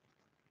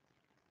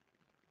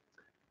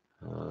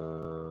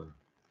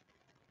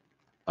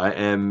 I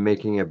am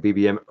making a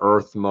BBM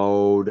Earth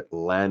mode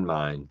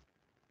landmine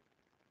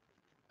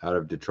out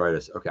of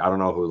detritus. Okay, I don't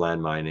know who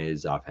landmine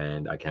is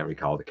offhand. I can't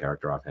recall the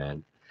character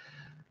offhand.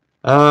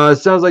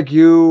 Sounds like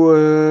you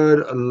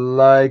would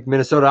like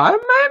Minnesota.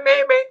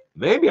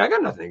 Maybe. I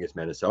got nothing against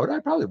Minnesota. I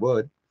probably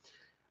would.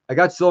 I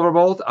got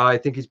Silverbolt. I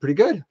think he's pretty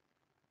good.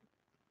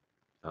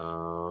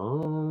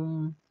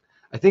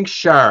 I think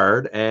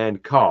Shard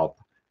and Culp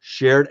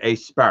shared a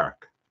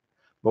spark,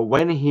 but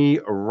when he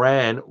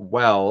ran,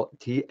 well,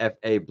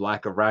 TFA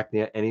Black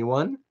Arachnia,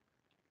 anyone?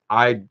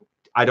 I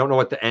don't know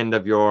what the end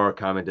of your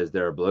comment is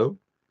there, Blue.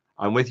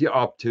 I'm with you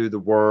up to the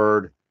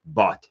word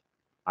but.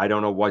 I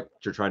don't know what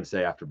you're trying to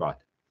say after but.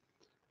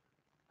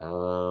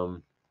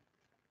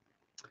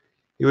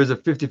 He was a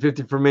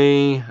 50-50 for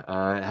me.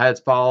 Had its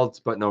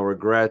faults, but no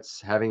regrets.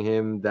 Having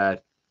him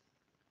that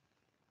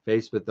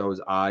face with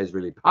those eyes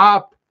really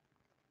pop.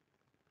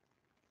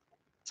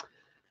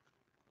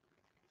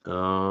 His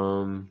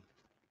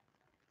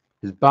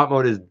bot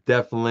mode is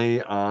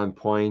definitely on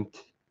point.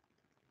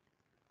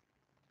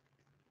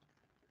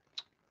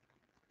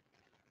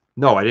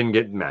 No, I didn't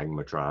get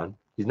Magmatron.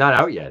 He's not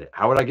out yet.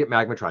 How would I get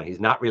Magmatron?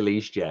 He's not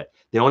released yet.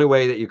 The only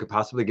way that you could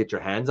possibly get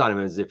your hands on him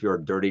is if you're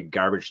a dirty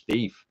garbage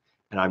thief,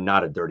 and I'm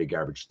not a dirty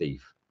garbage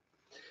thief.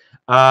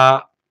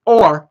 Or,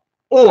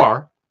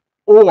 because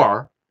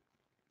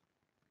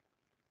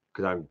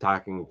I'm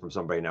talking from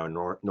somebody now in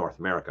North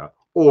America,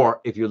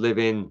 or if you live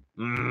in,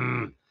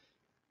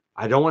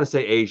 I don't want to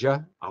say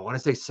Asia. I want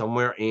to say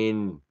somewhere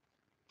in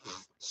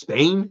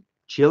Spain,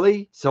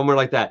 Chile, somewhere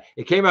like that.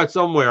 It came out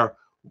somewhere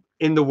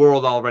in the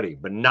world already,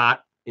 but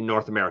not in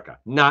North America.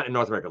 Not in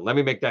North America. Let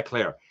me make that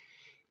clear.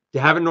 To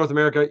have in North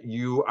America,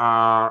 you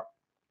are,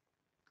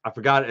 I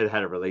forgot it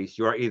had a release.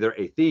 You are either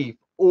a thief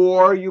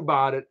or you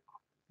bought it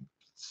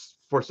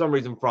for some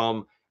reason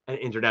from an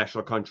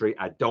international country.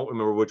 I don't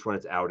remember which one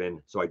it's out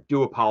in, so I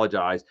do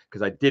apologize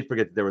because I did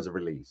forget that there was a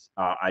release.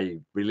 I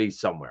released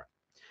somewhere.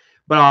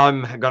 But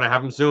I'm going to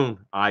have them soon.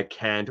 I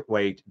can't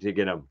wait to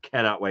get them.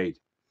 Cannot wait.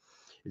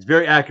 It's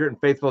very accurate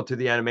and faithful to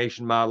the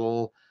animation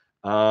model.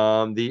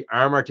 The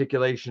arm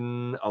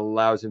articulation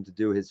allows him to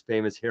do his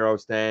famous hero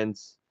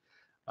stance.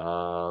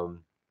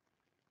 I'm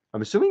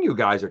assuming you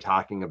guys are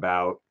talking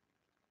about,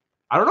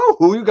 I don't know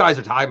who you guys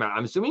are talking about.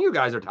 I'm assuming you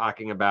guys are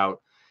talking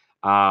about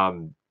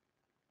the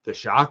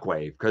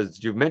Shockwave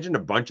because you've mentioned a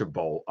bunch of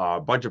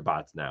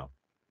bots now.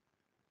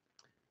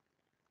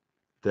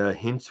 The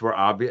hints were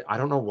obvious. I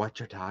don't know what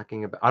you're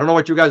talking about. I don't know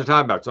what you guys are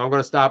talking about. So I'm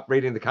going to stop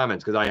reading the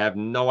comments because I have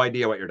no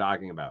idea what you're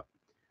talking about.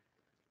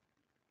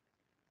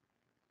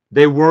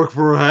 They work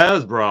for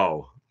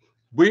Hasbro.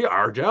 We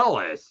are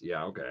jealous.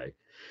 Yeah, okay.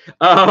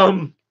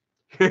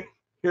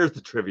 Here's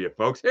the trivia,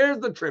 folks. Here's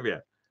the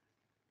trivia.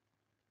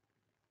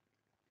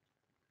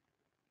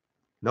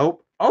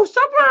 Nope. Oh,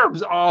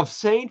 suburbs of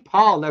St.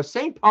 Paul. Now,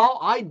 St. Paul,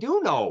 I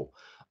do know.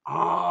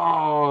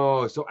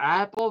 Oh, so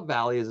Apple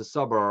Valley is a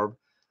suburb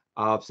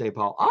of St.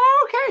 Paul.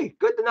 Oh, okay.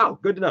 Good to know.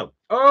 Good to know.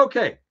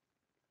 Okay.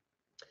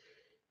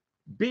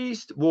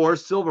 Beast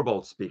Wars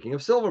Silverbolt. Speaking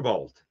of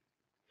Silverbolt,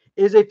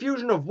 is a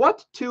fusion of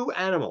what two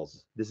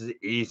animals? This is an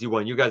easy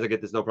one. You guys will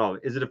get this no problem.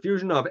 Is it a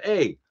fusion of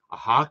A, a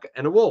hawk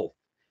and a wolf,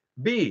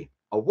 B,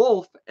 a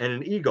wolf and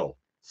an eagle,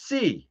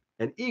 C,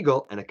 an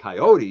eagle and a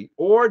coyote,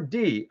 or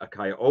D, a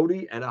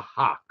coyote and a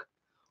hawk?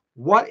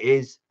 What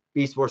is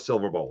Beast Wars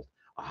Silverbolt?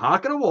 A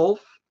hawk and a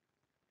wolf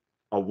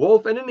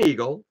and an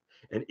eagle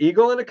and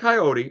a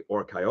coyote,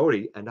 or a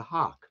coyote and a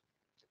hawk?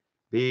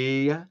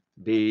 B,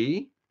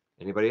 B.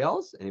 Anybody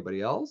else?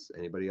 Anybody else?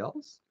 Anybody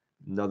else?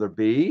 Another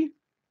B.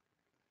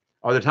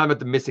 Oh, they're talking about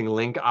the missing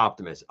link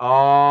Optimus.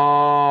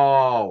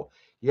 Oh,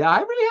 yeah,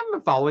 I really haven't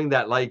been following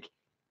that. Like,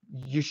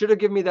 you should have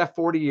given me that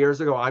 40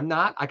 years ago. I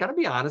got to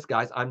be honest,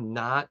 guys. I'm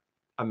not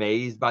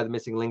amazed by the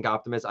missing link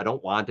Optimus. I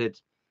don't want it.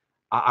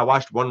 I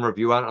watched one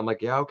review on it. I'm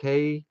like, yeah,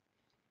 okay.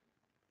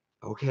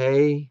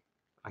 Okay,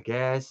 I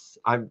guess.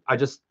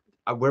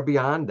 We're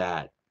beyond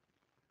that.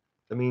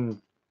 I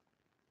mean,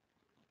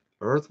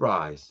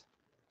 Earthrise.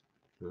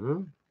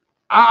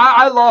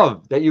 I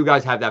love that you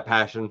guys have that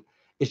passion.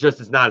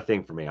 It's not a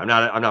thing for me. I'm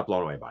not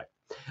blown away by it.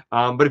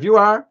 But if you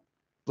are,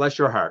 bless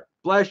your heart.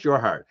 Bless your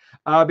heart.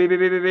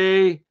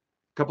 B.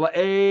 Couple of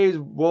A's,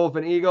 Wolf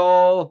and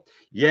Eagle.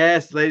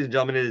 Yes, ladies and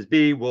gentlemen, it is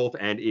B, Wolf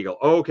and Eagle.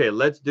 Okay,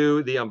 let's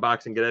do the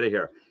unboxing. Get out of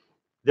here.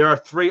 There are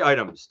 3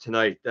 items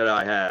tonight that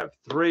I have.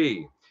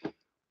 3.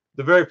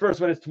 The very first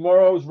one is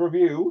tomorrow's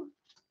review.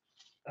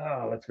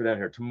 Let's go down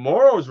here.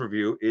 Tomorrow's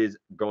review is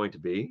going to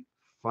be,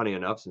 funny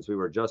enough, since we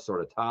were just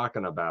sort of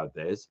talking about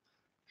this,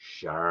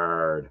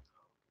 Shard.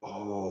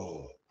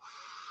 Oh,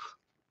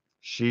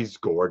 she's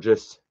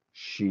gorgeous.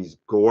 She's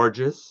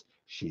gorgeous.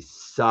 She's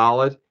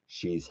solid.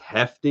 She's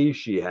hefty.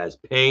 She has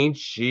paint.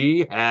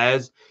 She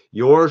has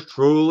yours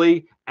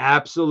truly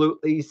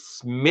absolutely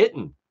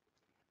smitten.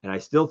 And I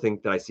still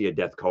think that I see a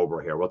Death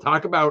Cobra here. We'll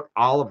talk about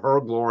all of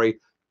her glory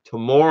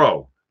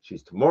tomorrow.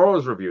 She's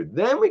tomorrow's review.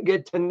 Then we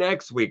get to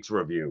next week's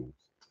review.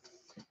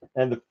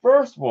 And the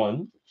first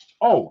one,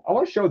 oh, I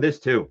want to show this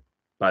too,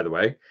 by the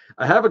way.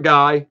 I have a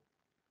guy,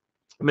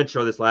 I meant to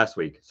show this last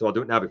week, so I'll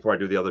do it now before I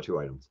do the other two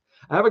items.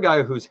 I have a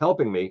guy who's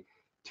helping me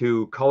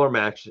to color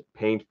match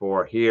paint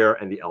for here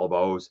and the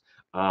elbows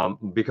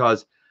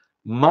because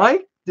my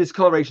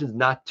discoloration is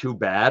not too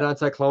bad on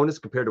Cyclonus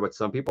compared to what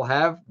some people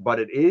have, but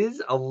it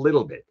is a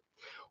little bit.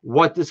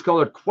 What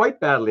discolored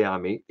quite badly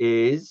on me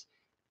is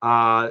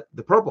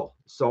the purple.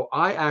 So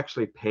I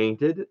actually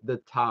painted the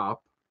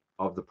top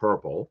of the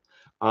purple.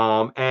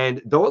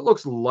 And though it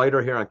looks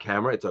lighter here on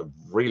camera, it's a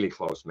really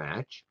close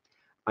match.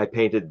 I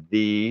painted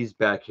these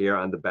back here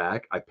on the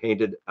back. I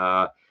painted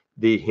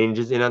the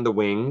hinges in on the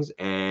wings,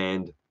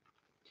 and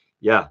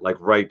yeah, like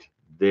right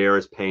there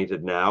is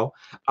painted now.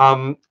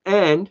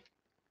 And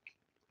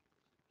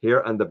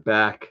here on the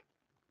back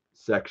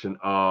section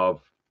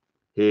of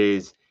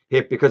his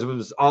hip, because it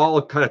was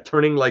all kind of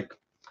turning like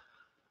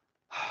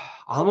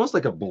almost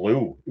like a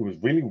blue. It was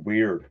really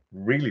weird,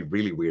 really,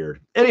 really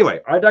weird. Anyway,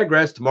 I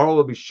digress. Tomorrow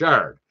will be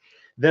Shard.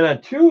 Then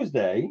on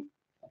Tuesday,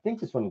 I think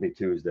this one will be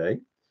Tuesday.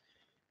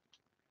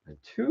 On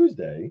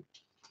Tuesday,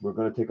 we're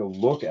going to take a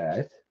look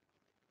at,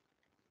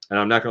 and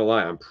I'm not going to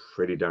lie, I'm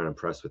pretty darn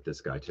impressed with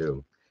this guy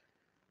too.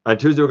 On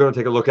Tuesday, we're going to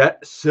take a look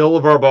at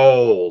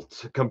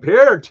Silverbolt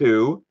compared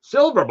to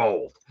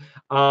Silverbolt.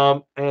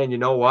 And you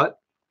know what?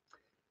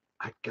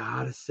 I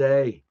gotta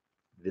say,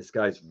 this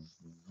guy's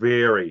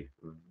very,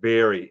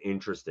 very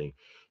interesting.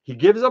 He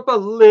gives up a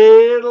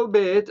little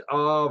bit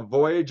of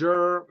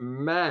Voyager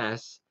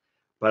mass,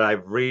 but I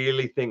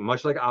really think,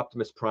 much like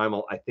Optimus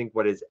Primal, I think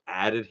what is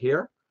added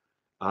here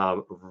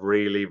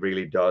really,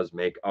 really does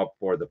make up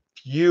for the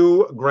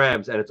few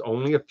grams, and it's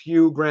only a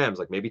few grams,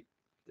 like maybe,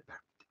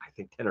 I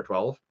think 10 or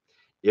 12,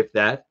 if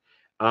that.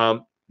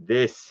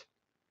 This,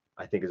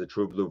 I think, is a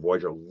true blue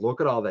Voyager.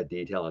 Look at all that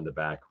detail on the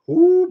back.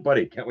 Ooh,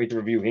 buddy, can't wait to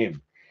review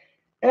him.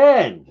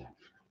 And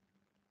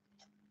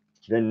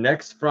then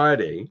next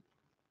Friday,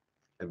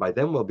 and by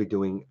then we'll be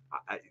doing,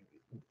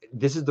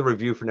 this is the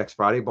review for next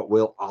Friday, but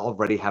we'll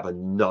already have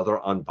another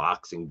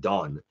unboxing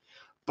done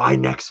by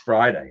next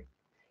Friday.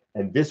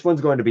 And this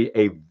one's going to be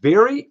a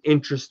very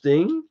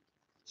interesting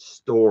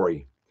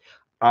story.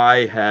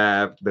 I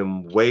have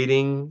been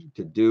waiting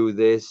to do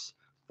this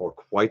for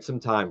quite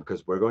some time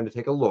because we're going to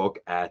take a look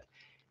at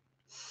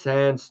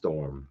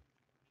Sandstorm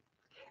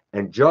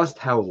and just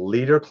how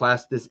leader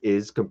class this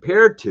is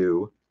compared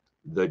to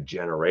the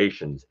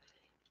Generations.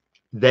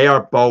 They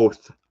are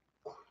both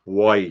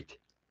quite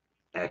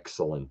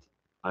excellent.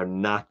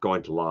 I'm not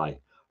going to lie.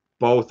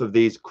 Both of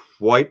these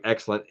quite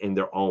excellent in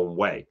their own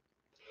way.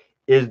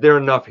 Is there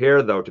enough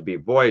here, though, to be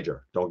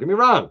Voyager? Don't get me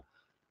wrong.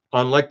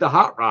 Unlike the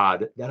Hot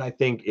Rod, that I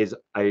think is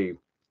a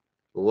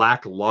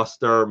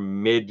lackluster,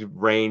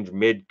 mid-range,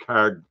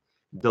 mid-card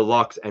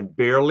deluxe and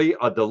barely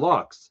a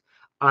deluxe,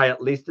 I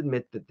at least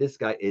admit that this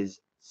guy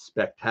is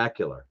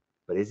spectacular.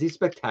 But is he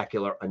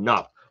spectacular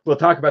enough? We'll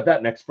talk about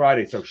that next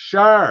Friday. So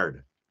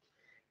Shard,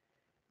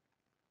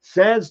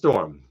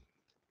 Sandstorm,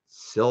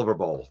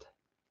 Silverbolt,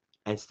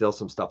 and still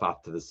some stuff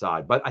off to the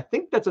side. But I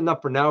think that's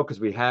enough for now because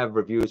we have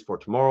reviews for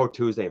tomorrow,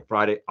 Tuesday, and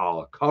Friday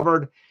all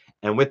covered.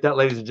 And with that,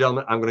 ladies and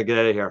gentlemen, I'm going to get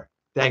out of here.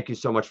 Thank you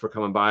so much for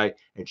coming by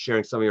and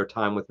sharing some of your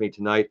time with me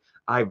tonight.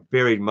 I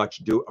very much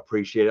do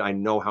appreciate it. I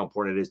know how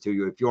important it is to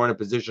you. If you're in a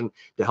position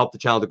to help the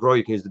channel to grow,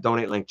 you can use the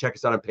donate link. Check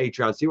us out on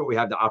Patreon. See what we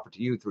have to offer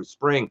to you through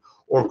spring.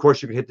 Or, of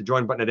course, you can hit the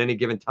join button at any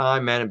given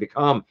time, man, and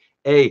become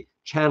a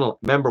channel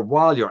member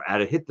while you're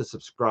at it. Hit the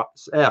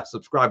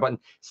subscribe button.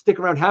 Stick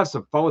around. Have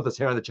some fun with us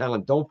here on the channel.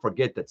 And don't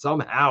forget that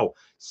somehow,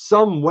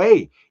 some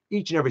way,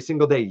 each and every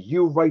single day,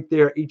 you right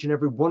there, each and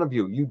every one of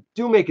you, you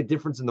do make a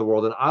difference in the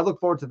world. And I look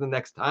forward to the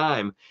next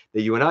time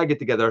that you and I get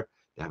together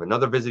to have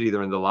another visit,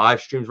 either in the live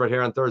streams right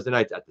here on Thursday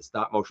nights, at the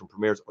stop motion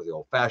premieres, or the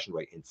old fashioned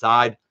way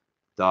inside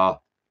the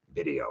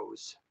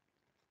videos.